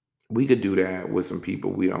 we could do that with some people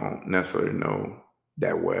we don't necessarily know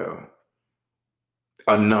that well.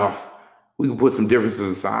 Enough. We could put some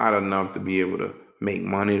differences aside enough to be able to make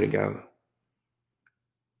money together,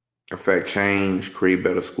 affect change, create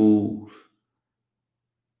better schools,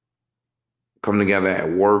 come together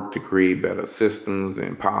at work to create better systems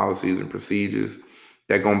and policies and procedures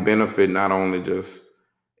that are going to benefit not only just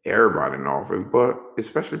everybody in office, but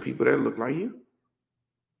especially people that look like you.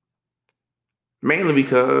 Mainly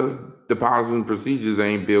because the policies and procedures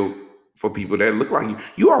ain't built for people that look like you.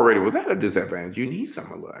 You already was at a disadvantage. You need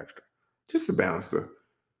something a little extra just to balance the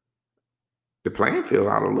playing field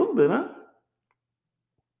out a little bit, huh?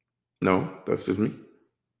 No, that's just me.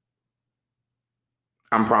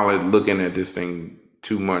 I'm probably looking at this thing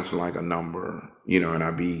too much like a number, and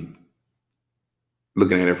I'd be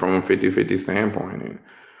looking at it from a 50-50 standpoint. And,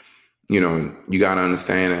 you got to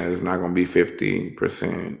understand that it's not going to be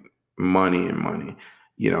 50% money and money.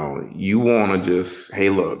 You want to just, hey,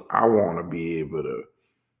 look, I want to be able to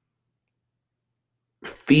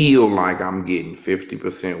feel like I'm getting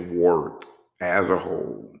 50% worth as a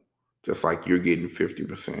whole, just like you're getting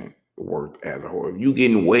 50% worth as a whole. If you're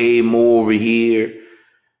getting way more over here,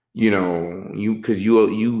 you had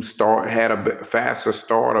a faster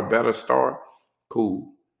start, a better start,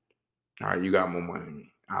 cool. All right, you got more money than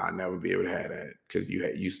me. I'll never be able to have that because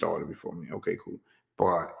you started before me. Okay, cool.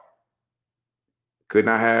 But couldn't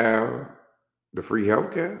I have the free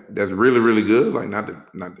healthcare? That's really, really good. Like not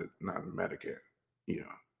Medicare,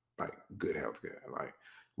 like good healthcare, like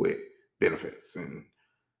with benefits and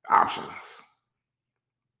options.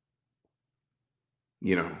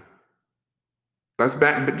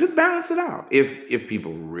 But just balance it out. If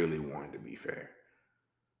people really wanted to be fair,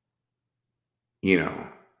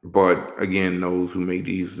 But again, those who make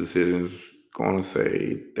these decisions gonna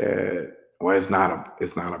say that, well, it's not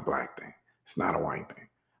a black thing. It's not a white thing.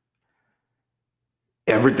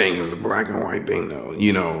 Everything is a black and white thing though,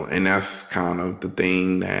 and that's kind of the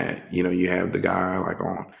thing that, you have the guy like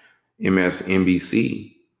on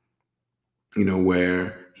MSNBC,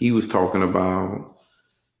 where he was talking about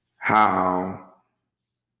how,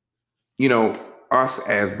 us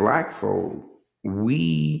as black folk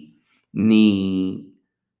we need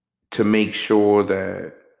to make sure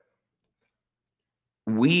that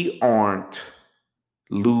we aren't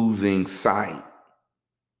losing sight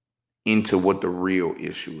into what the real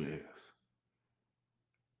issue is.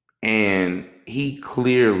 And he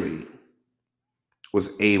clearly was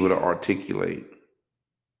able to articulate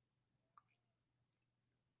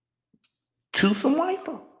to some white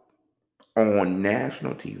folk on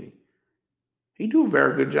national TV. He do a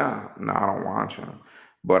very good job. Now, I don't watch him,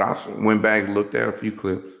 but I went back and looked at a few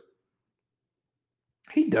clips.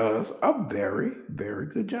 He does a very, very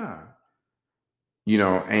good job.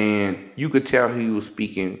 And you could tell he was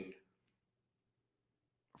speaking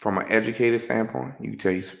from an educated standpoint. You could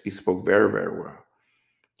tell he spoke very, very well.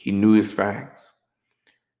 He knew his facts.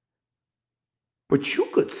 But you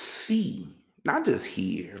could see, not just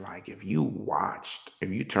hear, like if you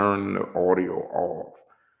turn the audio off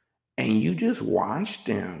and you just watched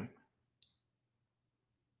him,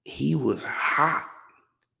 he was hot.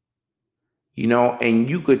 And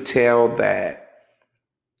you could tell that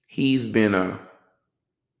he's been a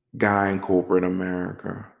guy in corporate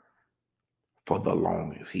America for the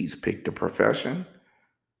longest. He's picked a profession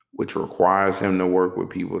which requires him to work with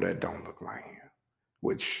people that don't look like him,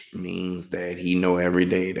 which means that he know every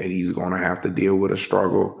day that he's going to have to deal with a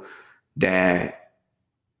struggle that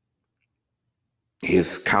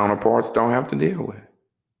his counterparts don't have to deal with.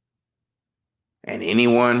 And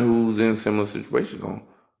anyone who's in similar situations going to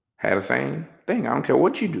have the same thing. I don't care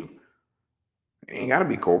what you do. It ain't got to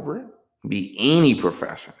be corporate. Be any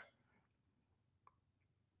profession.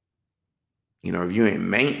 If you're in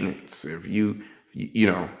maintenance, if you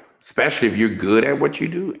especially if you're good at what you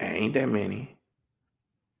do, ain't that many.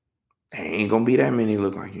 Ain't gonna be that many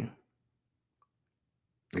look like you.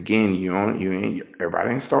 Again,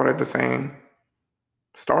 everybody ain't start at the same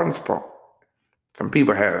starting spot. Some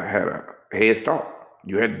people had a head start.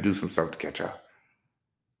 You had to do some stuff to catch up.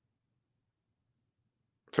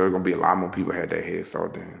 So there's gonna be a lot more people had that head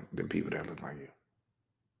start than people that look like you.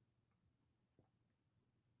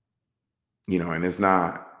 And it's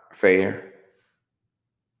not fair,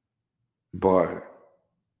 but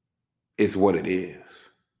it's what it is.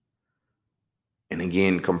 And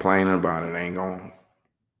again, complaining about it ain't gonna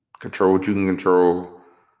control what you can control,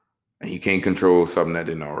 and you can't control something that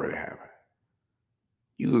didn't already happen.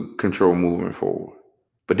 You could control moving forward.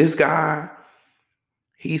 But this guy,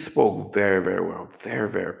 he spoke very, very well. Very,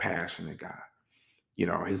 very passionate guy.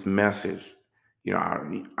 His message,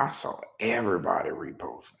 I saw everybody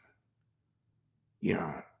reposting.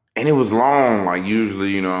 And it was long. Like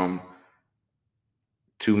usually, I'm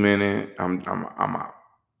 2 minutes, I'm out.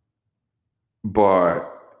 But,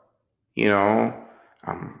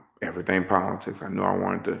 I'm everything politics. I knew I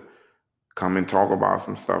wanted to come and talk about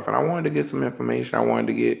some stuff, and I wanted to get some information. I wanted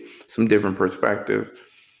to get some different perspectives.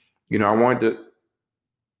 I wanted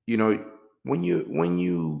to, when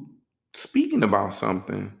you speaking about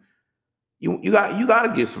something, you got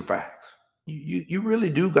to get some facts. You really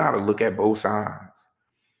do got to look at both sides.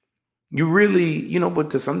 You really, but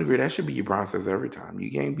to some degree, that should be your process every time.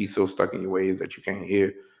 You can't be so stuck in your ways that you can't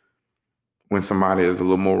hear when somebody is a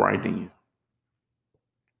little more right than you.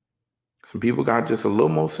 Some people got just a little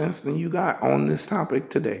more sense than you got on this topic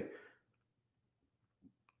today.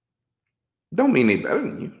 Don't mean they better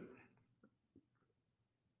than you.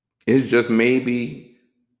 It's just maybe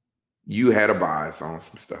you had a bias on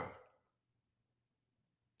some stuff,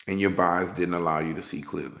 and your bias didn't allow you to see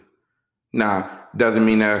clearly. Now, doesn't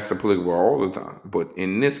mean that's applicable all the time, but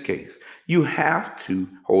in this case, you have to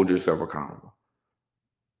hold yourself accountable.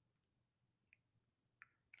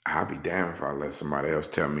 I'll be damned if I let somebody else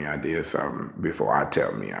tell me I did something before I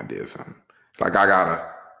tell me I did something. Like I gotta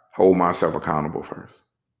hold myself accountable first.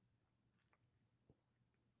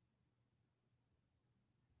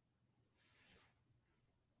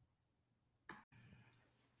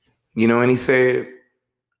 And he said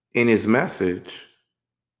in his message,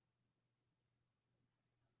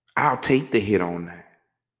 I'll take the hit on that.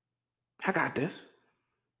 I got this.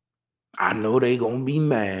 I know they gonna be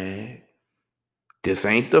mad. This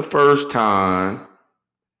ain't the first time.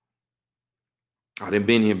 I done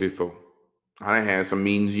been here before. I done had some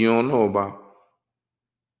meetings you don't know about.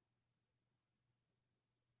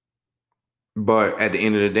 But at the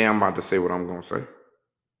end of the day, I'm about to say what I'm gonna say.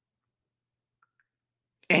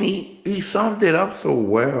 And he summed it up so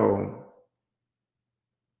well,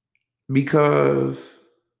 because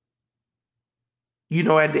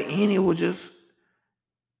at the end it was just,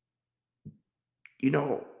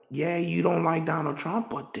 yeah, you don't like Donald Trump,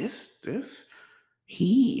 but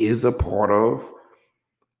he is a part of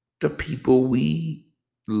the people we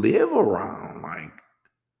live around. Like,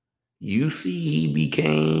 You see, he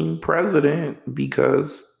became president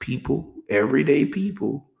because people, everyday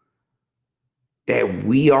people, that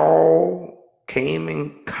we all came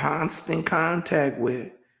in constant contact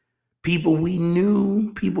with, people we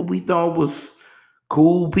knew, people we thought was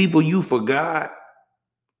cool, people you forgot,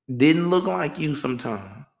 didn't look like you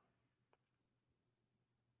sometimes.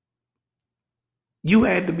 You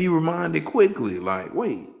had to be reminded quickly, like,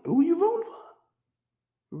 wait, who you voting for?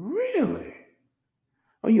 Really?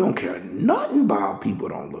 Oh, you don't care nothing about people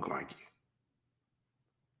don't look like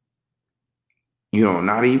you.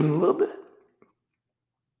 Not even a little bit.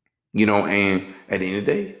 And at the end of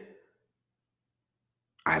the day,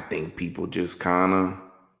 I think people just kind of,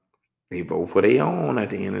 they vote for their own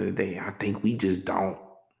at the end of the day. I think we just don't,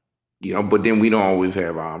 but then we don't always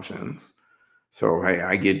have options. So, hey,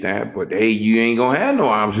 I get that. But, hey, you ain't going to have no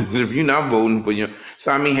options if you're not voting for you.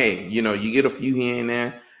 So, I mean, hey, you get a few here and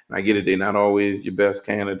there. And I get it. They're not always your best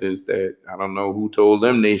candidates that I don't know who told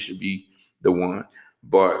them they should be the one.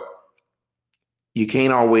 But you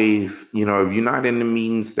can't always, if you're not in the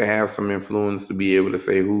meetings to have some influence to be able to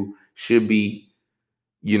say who should be,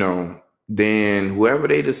 then whoever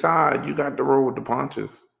they decide, you got to roll with the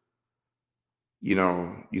punches. You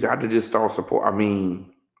got to just start support. I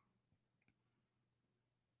mean,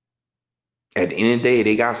 at the end of the day,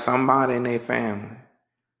 they got somebody in their family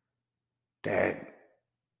that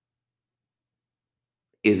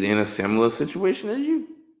is in a similar situation as you,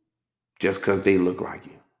 just because they look like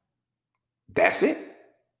you. That's it.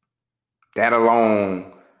 That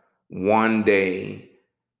alone, one day,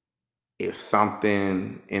 if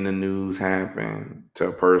something in the news happened to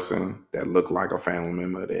a person that looked like a family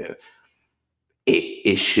member of theirs,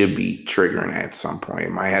 it should be triggering at some point.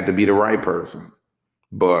 It might have to be the right person,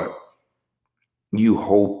 but you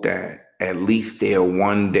hope that at least they'll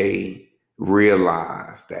one day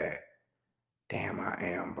realize that, damn, I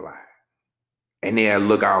am Black. And they'll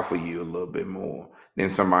look out for you a little bit more than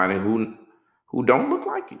somebody who don't look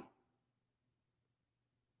like you.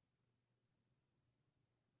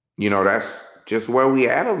 That's just where we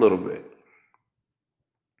at a little bit.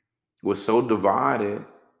 We're so divided,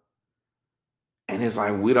 and it's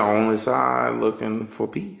like we're the only side looking for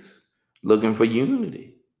peace, looking for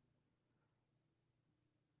unity,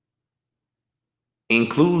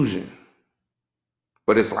 inclusion.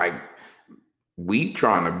 But it's like we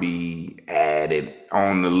trying to be added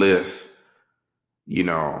on the list. We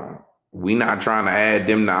not trying to add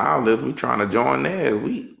them to our list. We trying to join theirs.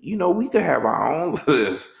 We could have our own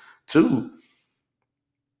list too.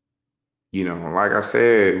 Like I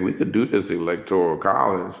said, we could do this electoral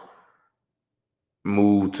college,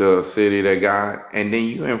 move to a city that got, and then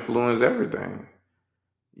you influence everything.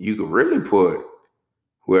 You could really put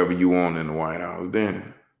whoever you want in the White House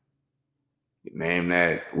then. Name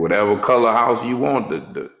that whatever color house you want,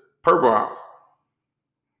 the purple house.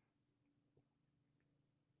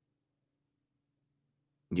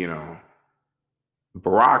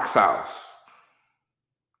 Barack's house.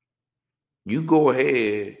 You go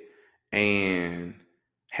ahead and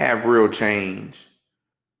have real change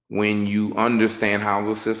when you understand how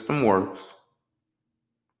the system works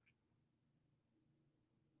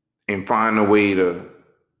and find a way to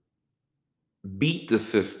beat the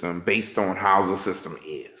system based on how the system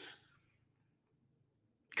is.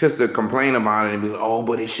 Because to complain about it and be like, oh,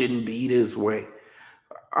 but it shouldn't be this way.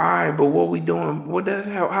 All right, but what we doing? What does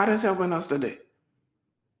help? How does helping us today?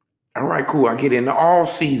 All right, cool. I get into all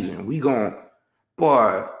season.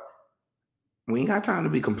 But we ain't got time to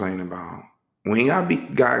be complaining about. We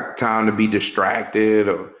ain't got time to be distracted,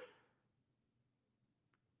 or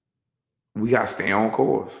we got to stay on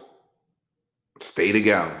course. Stay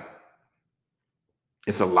together.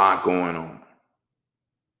 It's a lot going on.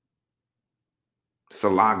 It's a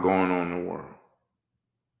lot going on in the world.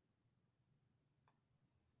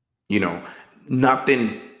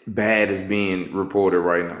 Nothing bad is being reported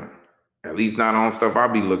right now. At least not on stuff I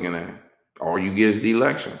be looking at. All you get is the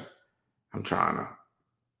election. I'm trying to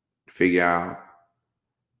figure out,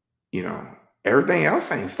 everything else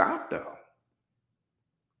ain't stopped though.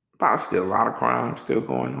 But still a lot of crime still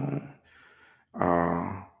going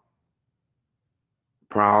on.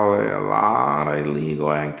 Probably a lot of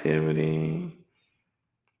illegal activity.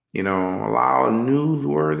 A lot of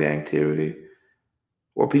newsworthy activity.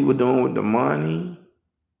 What people doing with the money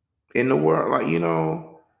in the world, like,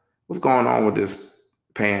 what's going on with this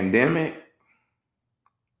pandemic?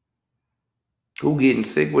 Who getting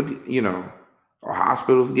sick with, or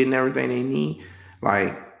hospitals getting everything they need?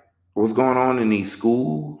 Like, what's going on in these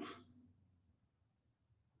schools?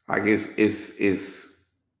 Like,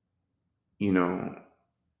 you know,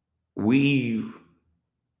 we've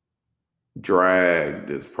drag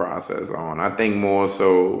this process on. I think more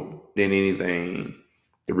so than anything,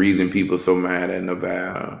 the reason people so mad at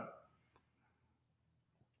Nevada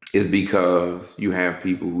is because you have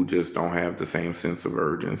people who just don't have the same sense of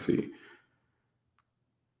urgency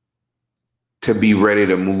to be ready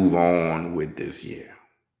to move on with this year,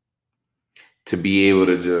 to be able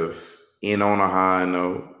to just end on a high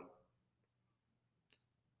note.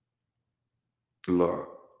 Look,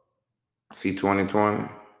 see 2020,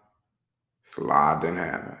 it's a lot didn't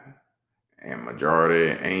happen, and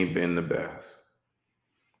majority ain't been the best.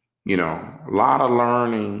 You know, a lot of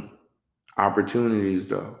learning opportunities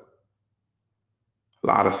though. A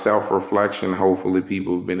lot of self-reflection. Hopefully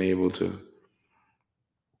people have been able to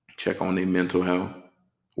check on their mental health,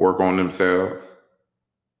 work on themselves.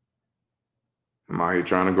 I'm out here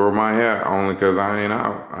trying to grow my hair only because I ain't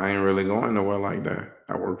out. I ain't really going nowhere like that.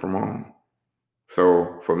 I work from home.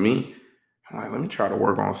 So for me, I'm like, let me try to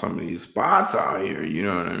work on some of these spots out here. You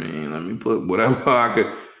know what I mean? Let me put whatever I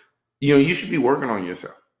could. You know, you should be working on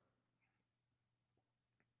yourself.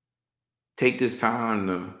 Take this time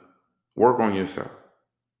to work on yourself.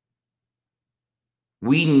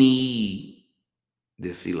 We need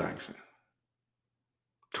this election.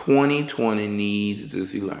 2020 needs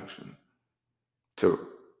this election to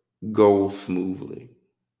go smoothly.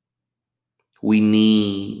 We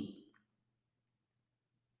need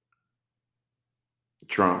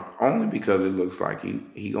Trump only because it looks like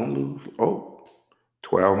he gonna lose. Oh,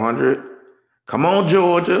 1,200. Come on,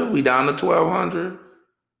 Georgia. We down to 1,200.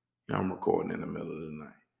 I'm recording in the middle of the night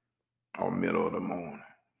or middle of the morning.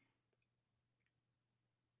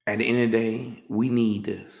 At the end of the day, we need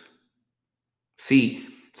this. See,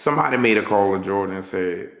 somebody made a call to Georgia and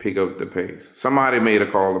said, pick up the pace. Somebody made a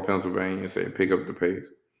call to Pennsylvania and said, pick up the pace.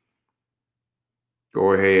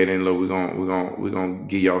 Go ahead and look, we're gonna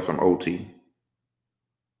give y'all some OT.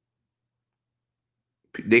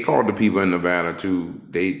 They called the people in Nevada too.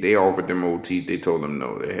 They offered them OT. They told them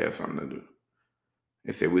no, they had something to do.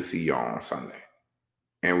 They said, we'll see y'all on Sunday.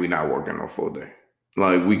 And we not working no full day.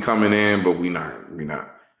 Like, we coming in, but we not.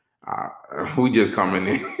 We just coming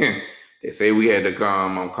in. They say we had to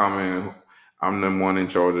come. I'm coming. I'm the one in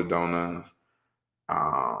charge of donuts.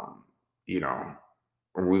 You know,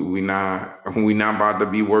 we not about to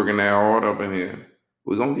be working that hard up in here.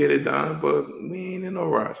 We're gonna get it done, but we ain't in no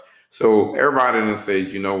rush. So everybody done said,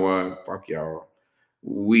 you know what, fuck y'all.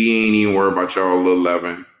 We ain't even worried about y'all little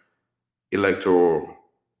 11 electoral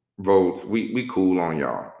votes. We cool on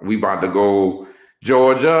y'all. We about to go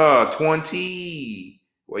Georgia 20.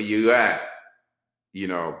 Where you at? You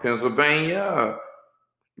know, Pennsylvania.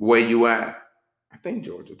 Where you at? I think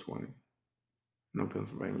Georgia 20. No,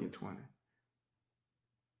 Pennsylvania 20.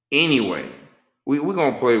 Anyway, we're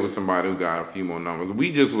going to play with somebody who got a few more numbers.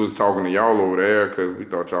 We just was talking to y'all over there because we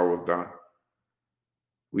thought y'all was done.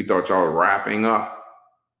 We thought y'all was wrapping up.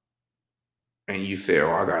 And you said,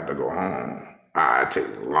 oh, I got to go home. I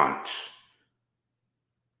take lunch.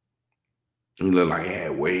 You look like you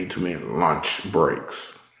had way too many lunch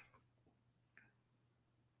breaks.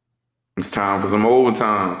 It's time for some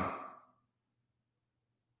overtime.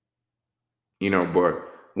 You know, but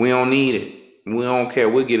we don't need it. We don't care.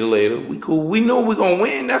 We'll get it later. We cool. We know we're going to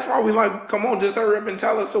win. That's why we like, come on, just hurry up and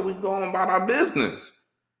tell us so we go on about our business.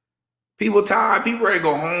 People tired. People ready to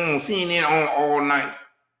go home. CNN on all night.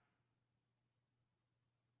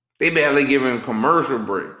 They barely giving commercial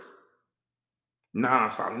breaks.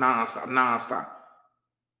 Non-stop.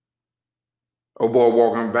 Oh boy,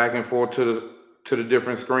 walking back and forth to the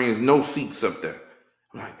different screens. No seats up there.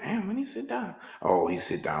 I'm like, damn, when he sit down? Oh, he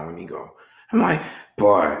sit down when he go. I'm like,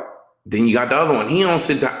 but then you got the other one. He don't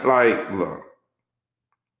sit down. Like, look,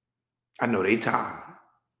 I know they tired.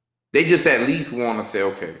 They just at least want to say,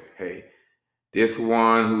 okay, hey, this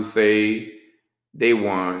one who say they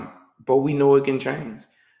won, but we know it can change.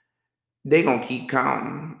 They gonna keep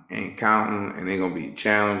counting, and they're gonna be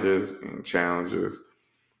challenges and challenges.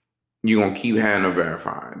 You're gonna keep having to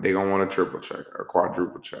verify. They're gonna want a triple check, a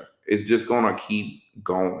quadruple check. It's just gonna keep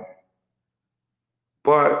going.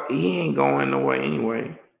 But he ain't going nowhere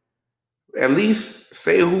anyway. At least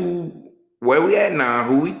say where we at now,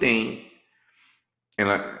 who we think,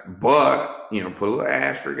 and but you know, put a little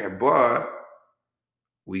asterisk at but.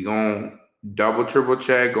 We gonna double, triple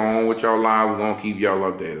check, go on with y'all live. We're gonna keep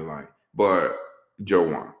y'all updated. Like, but Joe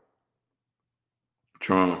won.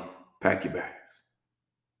 Trump, pack your bags.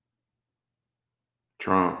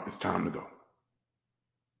 Trump, it's time to go.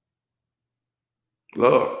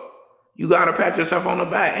 Look, you gotta pat yourself on the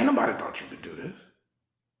back. Ain't nobody thought you could do this.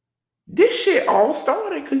 This shit all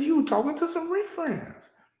started because you were talking to some rich friends.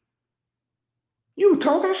 You were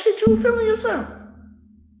talking shit, you were feeling yourself.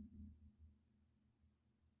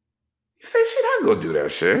 go do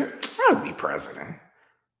that shit. I'll be president.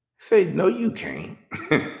 Say, no, you can't.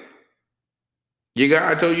 Your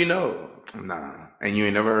guy told you no. Nah. And you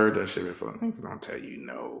ain't never heard that shit before. Niggas don't tell you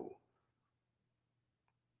no.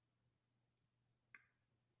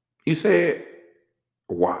 You said,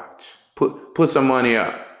 watch. Put some money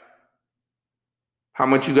up. How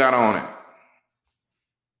much you got on it?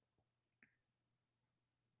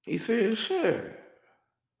 He said, shit.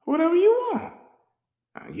 Whatever you want.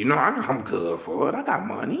 You know, I'm good for it. I got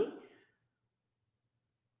money.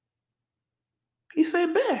 He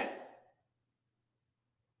said, bet.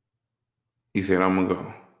 He said, I'm going to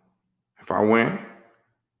go. If I win,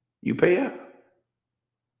 you pay up.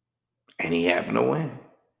 And he happened to win.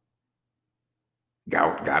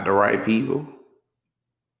 Got the right people.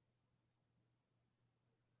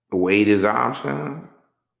 Weighed his options.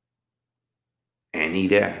 And he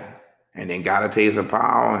there. And then got a taste of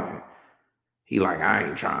power. And he like, I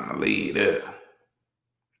ain't trying to leave it.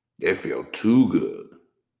 It feel too good.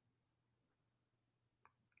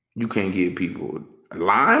 You can't give people a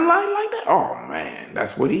limelight like that. Oh, man.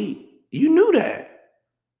 That's what you knew that.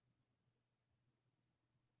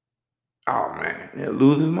 Oh, man. He'll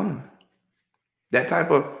lose his mind. That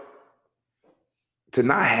type of, to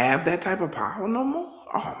not have that type of power no more.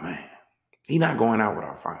 Oh, man. He's not going out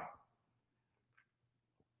without fighting.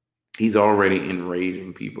 He's already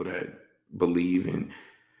enraging people that believe in.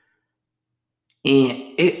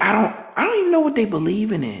 And I don't even know what they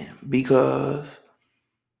believe in him, because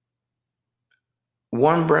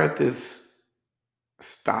one breath is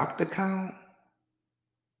stop the count.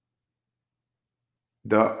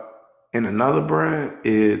 In another breath,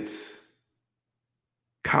 it's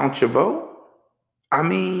count your vote. I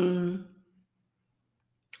mean,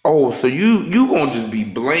 oh, so you gonna just be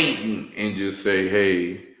blatant and just say,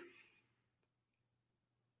 hey,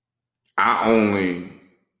 I only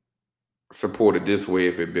support it this way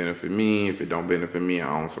if it benefit me. If it don't benefit me,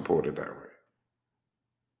 I don't support it that way.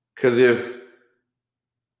 Because if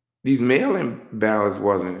these mail-in ballots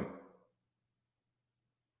wasn't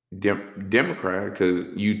Democrat, because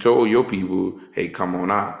you told your people, hey, come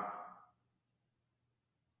on out.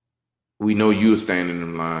 We know you were standing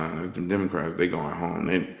in line. As the Democrats, they going home.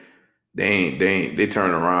 They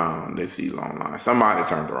turn around, they see long lines. Somebody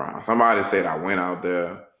turned around. Somebody said, I went out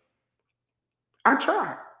there. I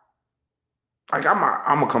tried. Like, I'm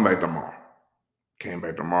gonna come back tomorrow. Came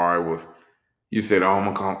back tomorrow. It was, you said, oh,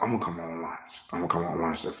 I'm gonna come on lunch. I'm gonna come on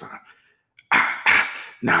lunch this time.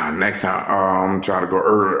 Nah, next time I'm trying to go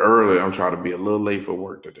early. I'm trying to be a little late for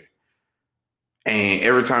work today. And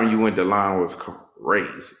every time you went, the line was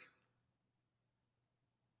crazy.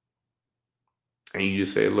 And you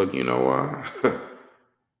just said, look, you know what?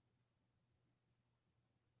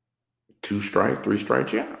 2 strikes, 3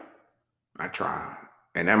 strikes, yeah. I tried.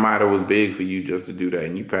 And that matter was big for you just to do that.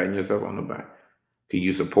 And you patting yourself on the back. Because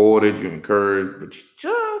you supported, you encouraged, but you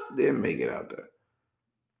just didn't make it out there.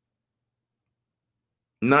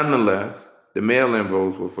 Nonetheless, the mail-in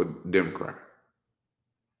votes were for Democrat.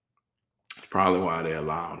 That's probably why they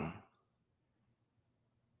allowed them.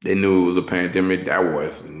 They knew it was a pandemic that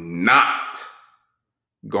was not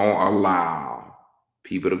going to allow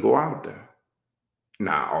people to go out there.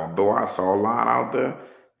 Now, although I saw a lot out there,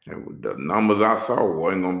 the numbers I saw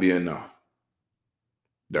wasn't going to be enough.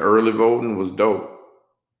 The early voting was dope.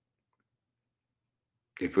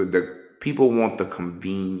 The people want the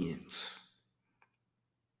convenience.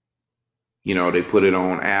 You know, they put it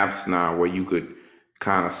on apps now where you could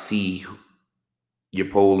kind of see your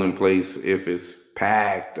polling place if it's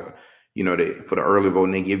packed, or, you know, for the early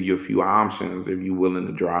voting, they give you a few options if you're willing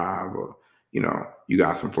to drive, or, you know, you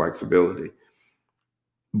got some flexibility.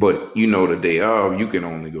 But, you know, the day of, you can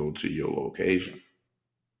only go to your location.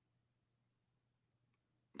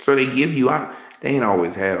 So they give you, they ain't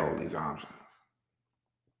always had all these options.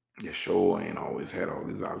 You sure ain't always had all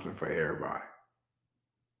these options for everybody.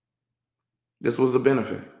 This was a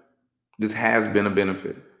benefit. This has been a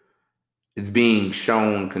benefit. It's being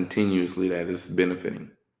shown continuously that it's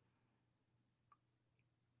benefiting.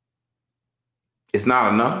 It's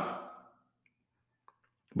not enough,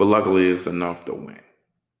 but luckily it's enough to win.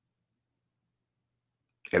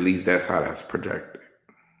 At least that's how that's projected.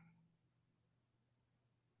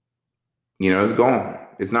 You know, it's gone.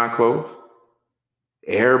 It's not close.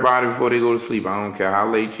 Everybody, before they go to sleep, I don't care how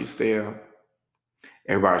late you stay up,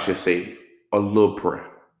 everybody should say a little prayer.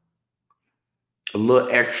 A little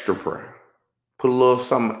extra prayer. Put a little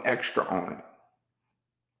something extra on it.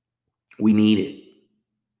 We need it.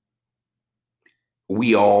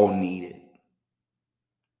 We all need it.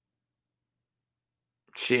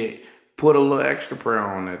 Shit, put a little extra prayer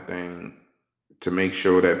on that thing to make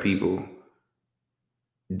sure that people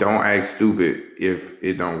Don't act stupid if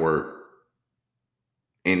it don't work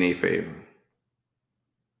in their favor.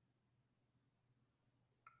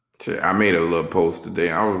 Shit, I made a little post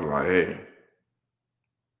today. I was like, hey,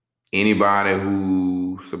 anybody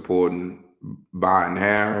who supporting Biden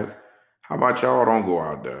Harris, how about y'all don't go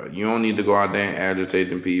out there? You don't need to go out there and agitate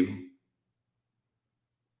them people.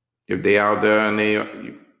 If they out there and they,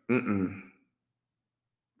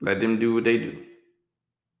 let them do what they do.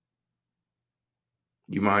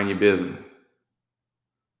 You mind your business.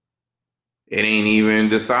 It ain't even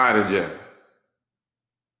decided yet.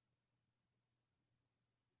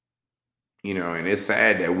 And it's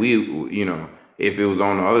sad that if it was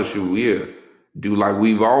on the other shoe, we'd do like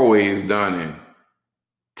we've always done and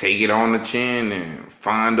take it on the chin and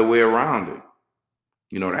find a way around it.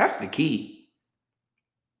 That's the key.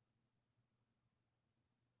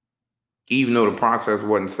 Even though the process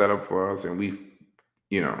wasn't set up for us and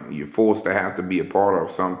you're forced to have to be a part of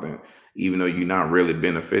something, even though you're not really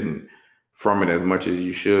benefiting from it as much as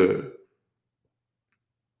you should.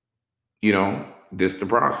 This the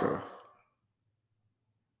process.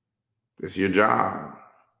 It's your job.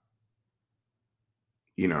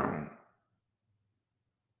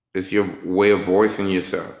 It's your way of voicing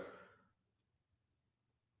yourself.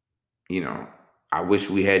 I wish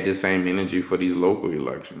we had the same energy for these local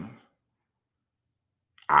elections.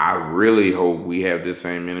 I really hope we have the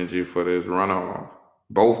same energy for this runoff.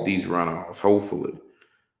 Both these runoffs, hopefully.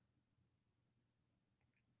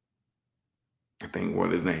 I think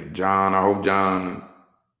what his name, John. I hope John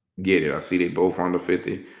get it. I see they both under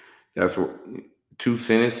 50. That's what 2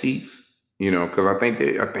 Senate seats. Because I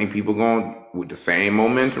think people going with the same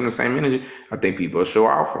momentum, the same energy. I think people will show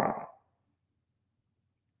out for him.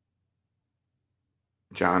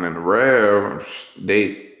 John and the Rev,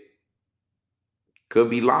 they could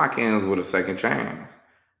be lock-ins with a second chance.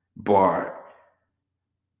 But,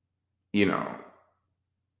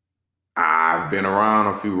 I've been around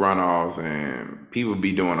a few runoffs and people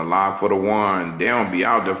be doing a lot for the one. They don't be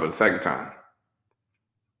out there for the second time.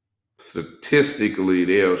 Statistically,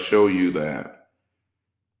 they'll show you that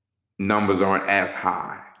numbers aren't as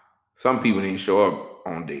high. Some people didn't show up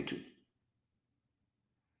on day 2.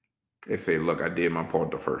 They say, look, I did my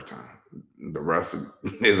part the first time. The rest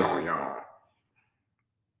is on y'all.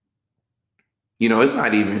 It's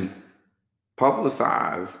not even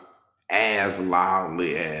publicized as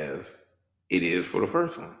loudly as it is for the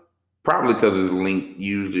first one. Probably because it's linked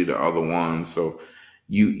usually to other ones, so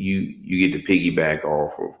you get to piggyback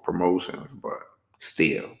off of promotions, but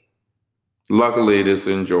still. Luckily, this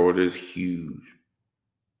in Georgia is huge.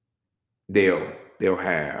 They'll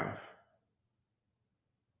have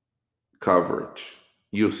coverage.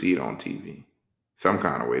 You'll see it on TV. Some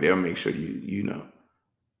kind of way. They'll make sure you know.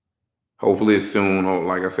 Hopefully it's soon.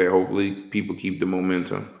 Like I said, hopefully people keep the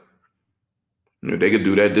momentum. They could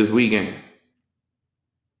do that this weekend.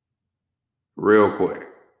 Real quick.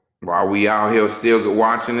 While we out here still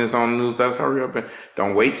watching this on the news, let's hurry up and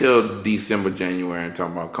don't wait till December, January and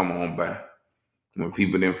talk about come on back. When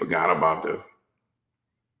people then forgot about this.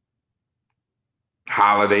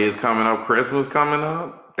 Holidays coming up, Christmas coming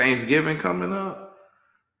up, Thanksgiving coming up.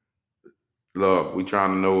 Look, we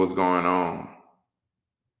trying to know what's going on.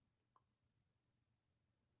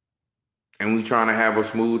 And we trying to have a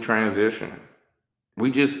smooth transition. We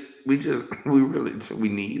need it.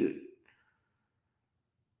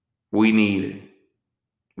 We need it.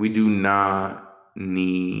 We do not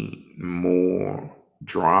need more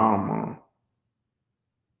drama.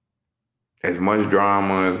 As much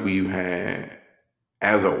drama as we've had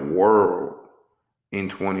as a world in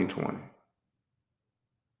 2020.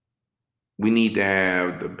 We need to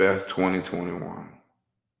have the best 2021.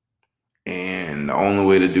 And the only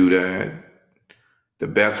way to do that, the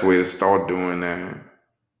best way to start doing that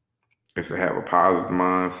is to have a positive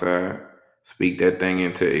mindset, speak that thing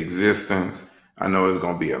into existence. I know it's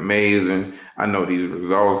going to be amazing. I know these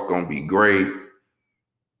results going to be great.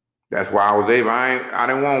 That's why I was able, I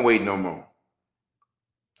didn't want to wait no more.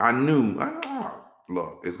 I knew,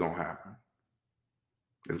 look, it's going to happen.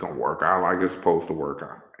 It's going to work out like it's supposed to work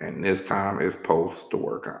out. And this time it's supposed to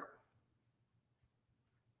work out.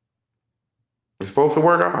 It's supposed to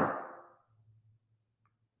work out.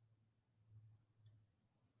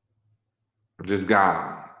 Just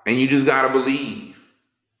God. And you just got to believe.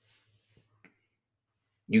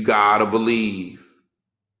 You got to believe.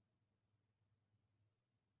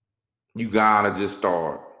 You got to just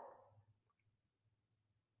start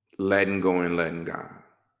letting go and letting God.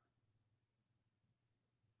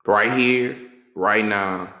 Right here, right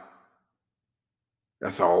now.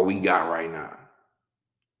 That's all we got right now.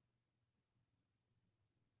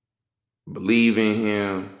 believe in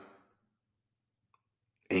him,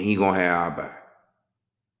 and he gonna have our back.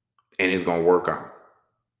 And it's gonna work out.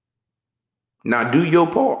 Now do your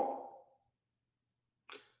part.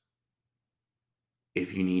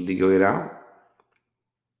 If you need to get out,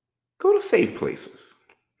 go to safe places.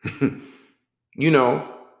 you know,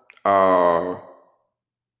 uh,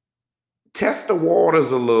 test the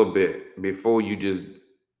waters a little bit before you just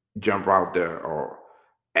jump out there or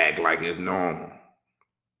act like it's normal.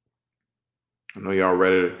 I know y'all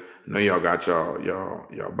ready. I know y'all got y'all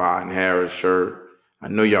Biden Harris shirt. I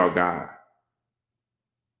know y'all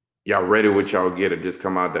ready with y'all get it. Just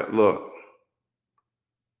come out there. Look,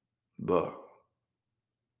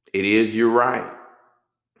 it is your right.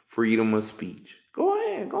 Freedom of speech. Go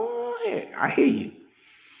ahead. I hear you.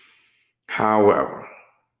 However,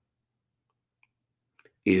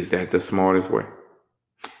 is that the smartest way?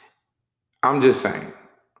 I'm just saying.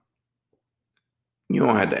 You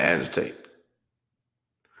don't have to agitate.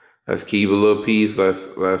 Let's keep a little peace.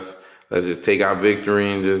 Let's just take our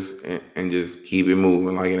victory and just keep it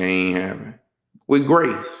moving like it ain't happening. With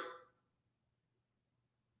grace.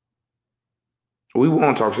 We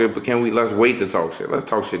won't talk shit, but let's wait to talk shit. Let's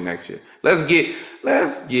talk shit next year. Let's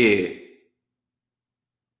get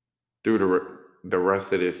through the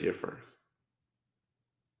rest of this year first.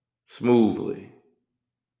 Smoothly.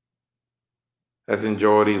 Let's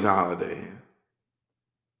enjoy these holidays.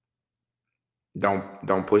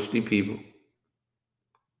 Don't push these people.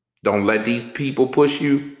 Don't let these people push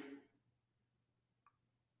you.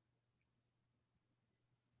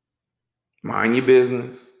 Mind your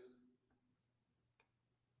business.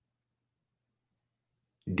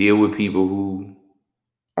 Deal with people who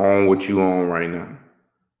own what you own right now.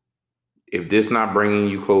 If this not bringing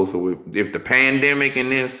you closer if the pandemic and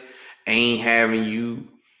this ain't having you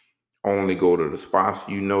only go to the spots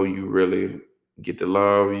you know you really get the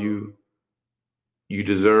love you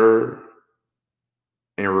deserve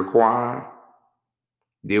and require,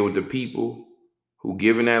 deal with the people who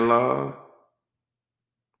giving that love,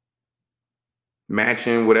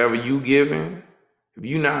 matching whatever you giving. If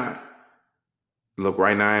you not, look,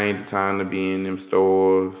 right now ain't the time to be in them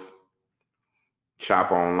stores,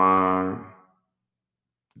 shop online,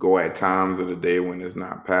 go at times of the day when it's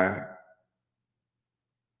not packed.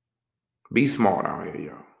 Be smart out here,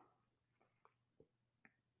 y'all.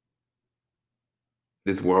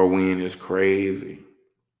 This whirlwind is crazy.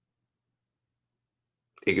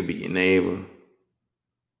 It could be your neighbor.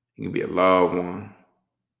 It could be a loved one,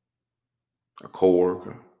 a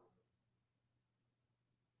coworker.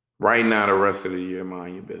 Right now, the rest of the year,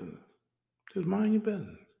 mind your business. Just mind your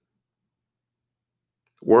business.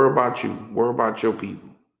 Worry about you. Worry about your people.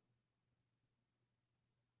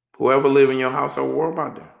 Whoever live in your household, worry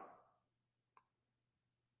about them.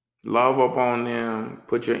 Love up on them.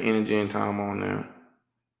 Put your energy and time on them.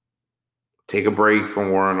 Take a break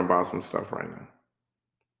from worrying about some stuff right now.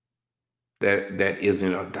 That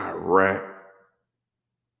isn't a direct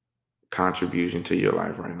contribution to your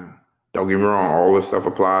life right now. Don't get me wrong, all this stuff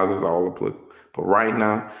applies, it's all applicable. But right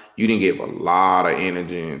now, you didn't give a lot of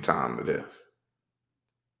energy and time to this.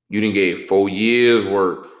 You didn't give 4 years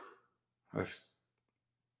work. Let's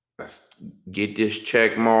get this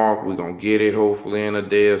check mark. We're going to get it hopefully in a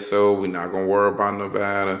day or so. We're not going to worry about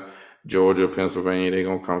Nevada, Georgia, Pennsylvania. They're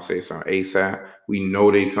going to come say something ASAP. We know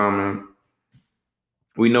they coming.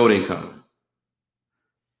 We know they coming.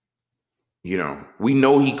 You know, we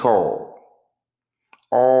know he called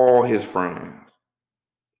all his friends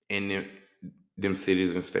in them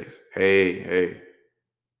cities and states. Hey,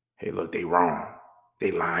 look, they wrong. They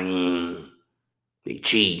lying. They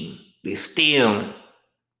cheating. They stealing.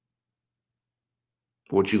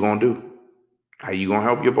 What you gonna do? How you gonna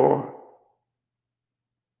help your boy?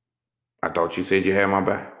 I thought you said you had my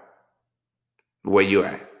back. Where you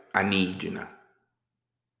at? I need you now.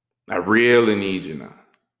 I really need you now.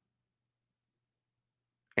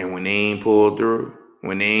 And when they ain't pulled through,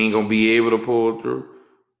 when they ain't gonna be able to pull through,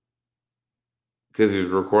 because his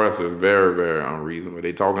request is very, very unreasonable.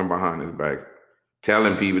 They talking behind his back,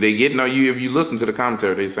 telling people they getting on you. If you listen to the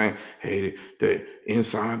commentary, they saying, "Hey, they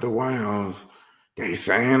inside the White House. They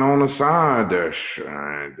saying on the side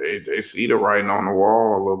that they see the writing on the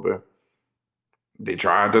wall a little bit. They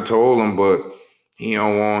tried to told him, but he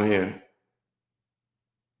don't want here.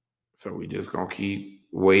 So we just gonna keep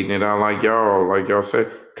waiting it out like y'all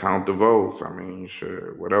said, count the votes. I mean,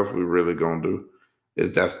 sure. What else we really gonna do?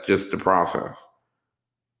 That's just the process.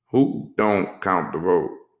 Who don't count the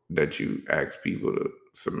vote that you ask people to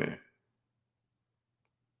submit?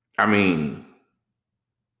 I mean,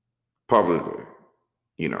 publicly,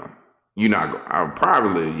 you know. You're not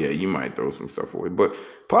privately, yeah, you might throw some stuff away, but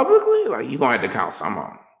publicly, like you're gonna have to count some of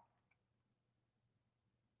them.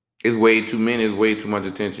 It's way too many. It's way too much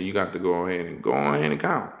attention. You got to go ahead and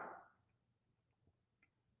count.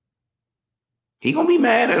 He gonna be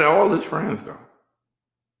mad at all his friends though.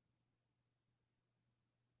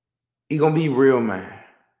 He gonna be real mad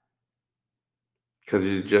because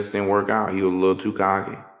it just didn't work out. He was a little too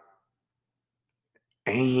cocky,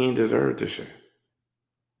 and he ain't deserve this shit.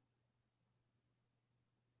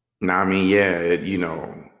 Now, I mean, yeah,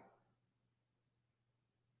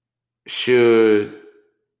 should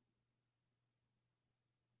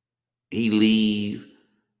he leave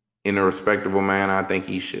in a respectable manner? I think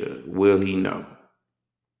he should. Will he? No.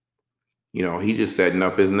 He just setting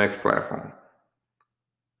up his next platform.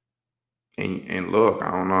 And look,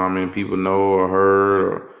 I don't know how many people know or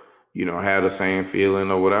heard or had the same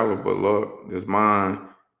feeling or whatever, but look, this mine,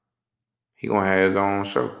 he gonna have his own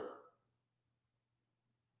show.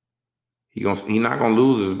 He not gonna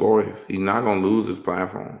lose his voice. He's not gonna lose his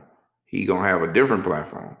platform. He gonna have a different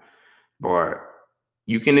platform. But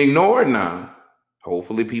you can ignore it now.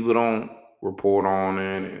 Hopefully people don't report on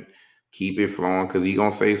it and keep it flowing because he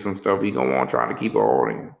gonna say some stuff. He gonna want to try to keep an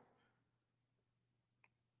audience.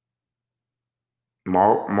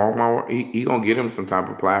 Mark my word, he gonna get him some type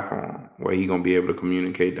of platform where he gonna be able to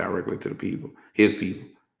communicate directly to the people, his people,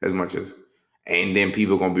 as much as, and then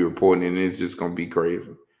people gonna be reporting, and it's just gonna be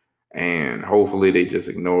crazy. And hopefully they just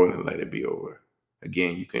ignore it and let it be over.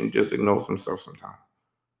 Again, you can just ignore some stuff sometimes.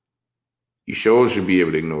 You sure should be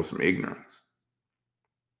able to ignore some ignorance.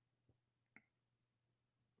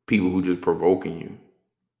 People who just provoking you.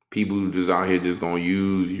 People who just out here just gonna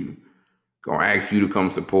use you. Gonna ask you to come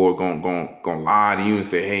support, gonna lie to you and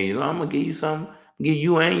say, hey, I'm gonna give you something, give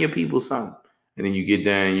you and your people something. And then you get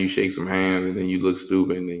down and you shake some hands and then you look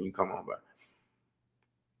stupid and then you come on back.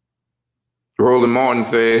 Roland Martin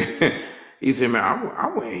said, he said, man, I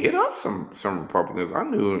went and hit up some Republicans. I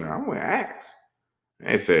knew, I went and asked.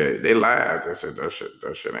 They said, they laughed. They said, that shit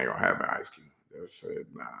ain't gonna happen, Ice Cube. They said,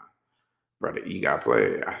 nah, brother, you got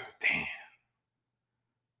played. I said, damn.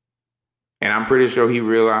 And I'm pretty sure he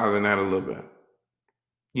realizing that a little bit.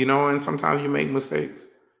 And sometimes you make mistakes.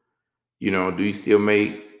 Do you still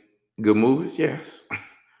make good movies? Yes.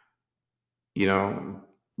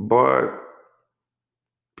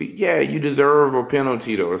 But yeah, you deserve a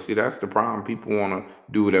penalty though. See, that's the problem. People want to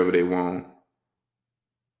do whatever they want,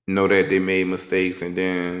 know that they made mistakes, and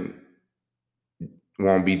then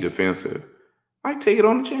won't be defensive. I take it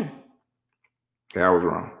on the chin. That was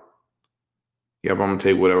wrong. Yep, I'm gonna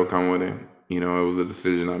take whatever come with it. It was a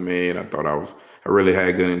decision I made. I thought I really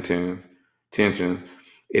had good intentions.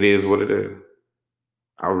 It is what it is.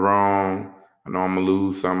 I was wrong. I know I'm gonna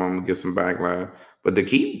lose some. I'm gonna get some backlash. But to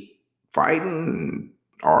keep fighting, and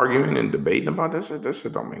arguing, and debating about that shit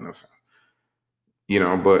don't make no sense.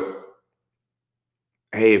 But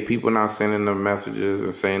hey, if people not sending the messages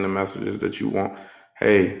and saying the messages that you want,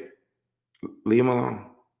 hey, leave them alone.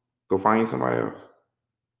 Go find somebody else.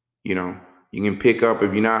 You can pick up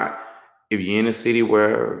if you're in a city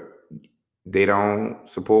where they don't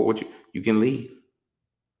support what you can leave.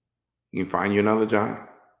 You can find you another job.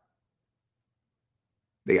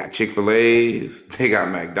 They got Chick-fil-A's, they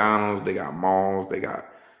got McDonald's, they got malls, they got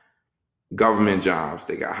government jobs,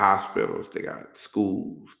 they got hospitals, they got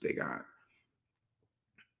schools, they got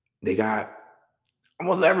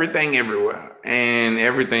almost everything everywhere. And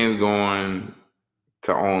everything's going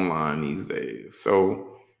to online these days. So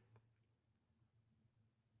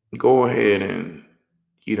go ahead and,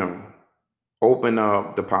 open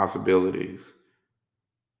up the possibilities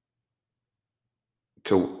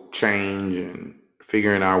to change and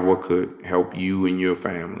figuring out what could help you and your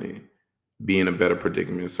family be in a better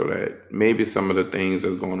predicament so that maybe some of the things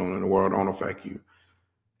that's going on in the world don't affect you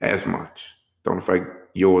as much, don't affect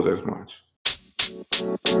yours as much.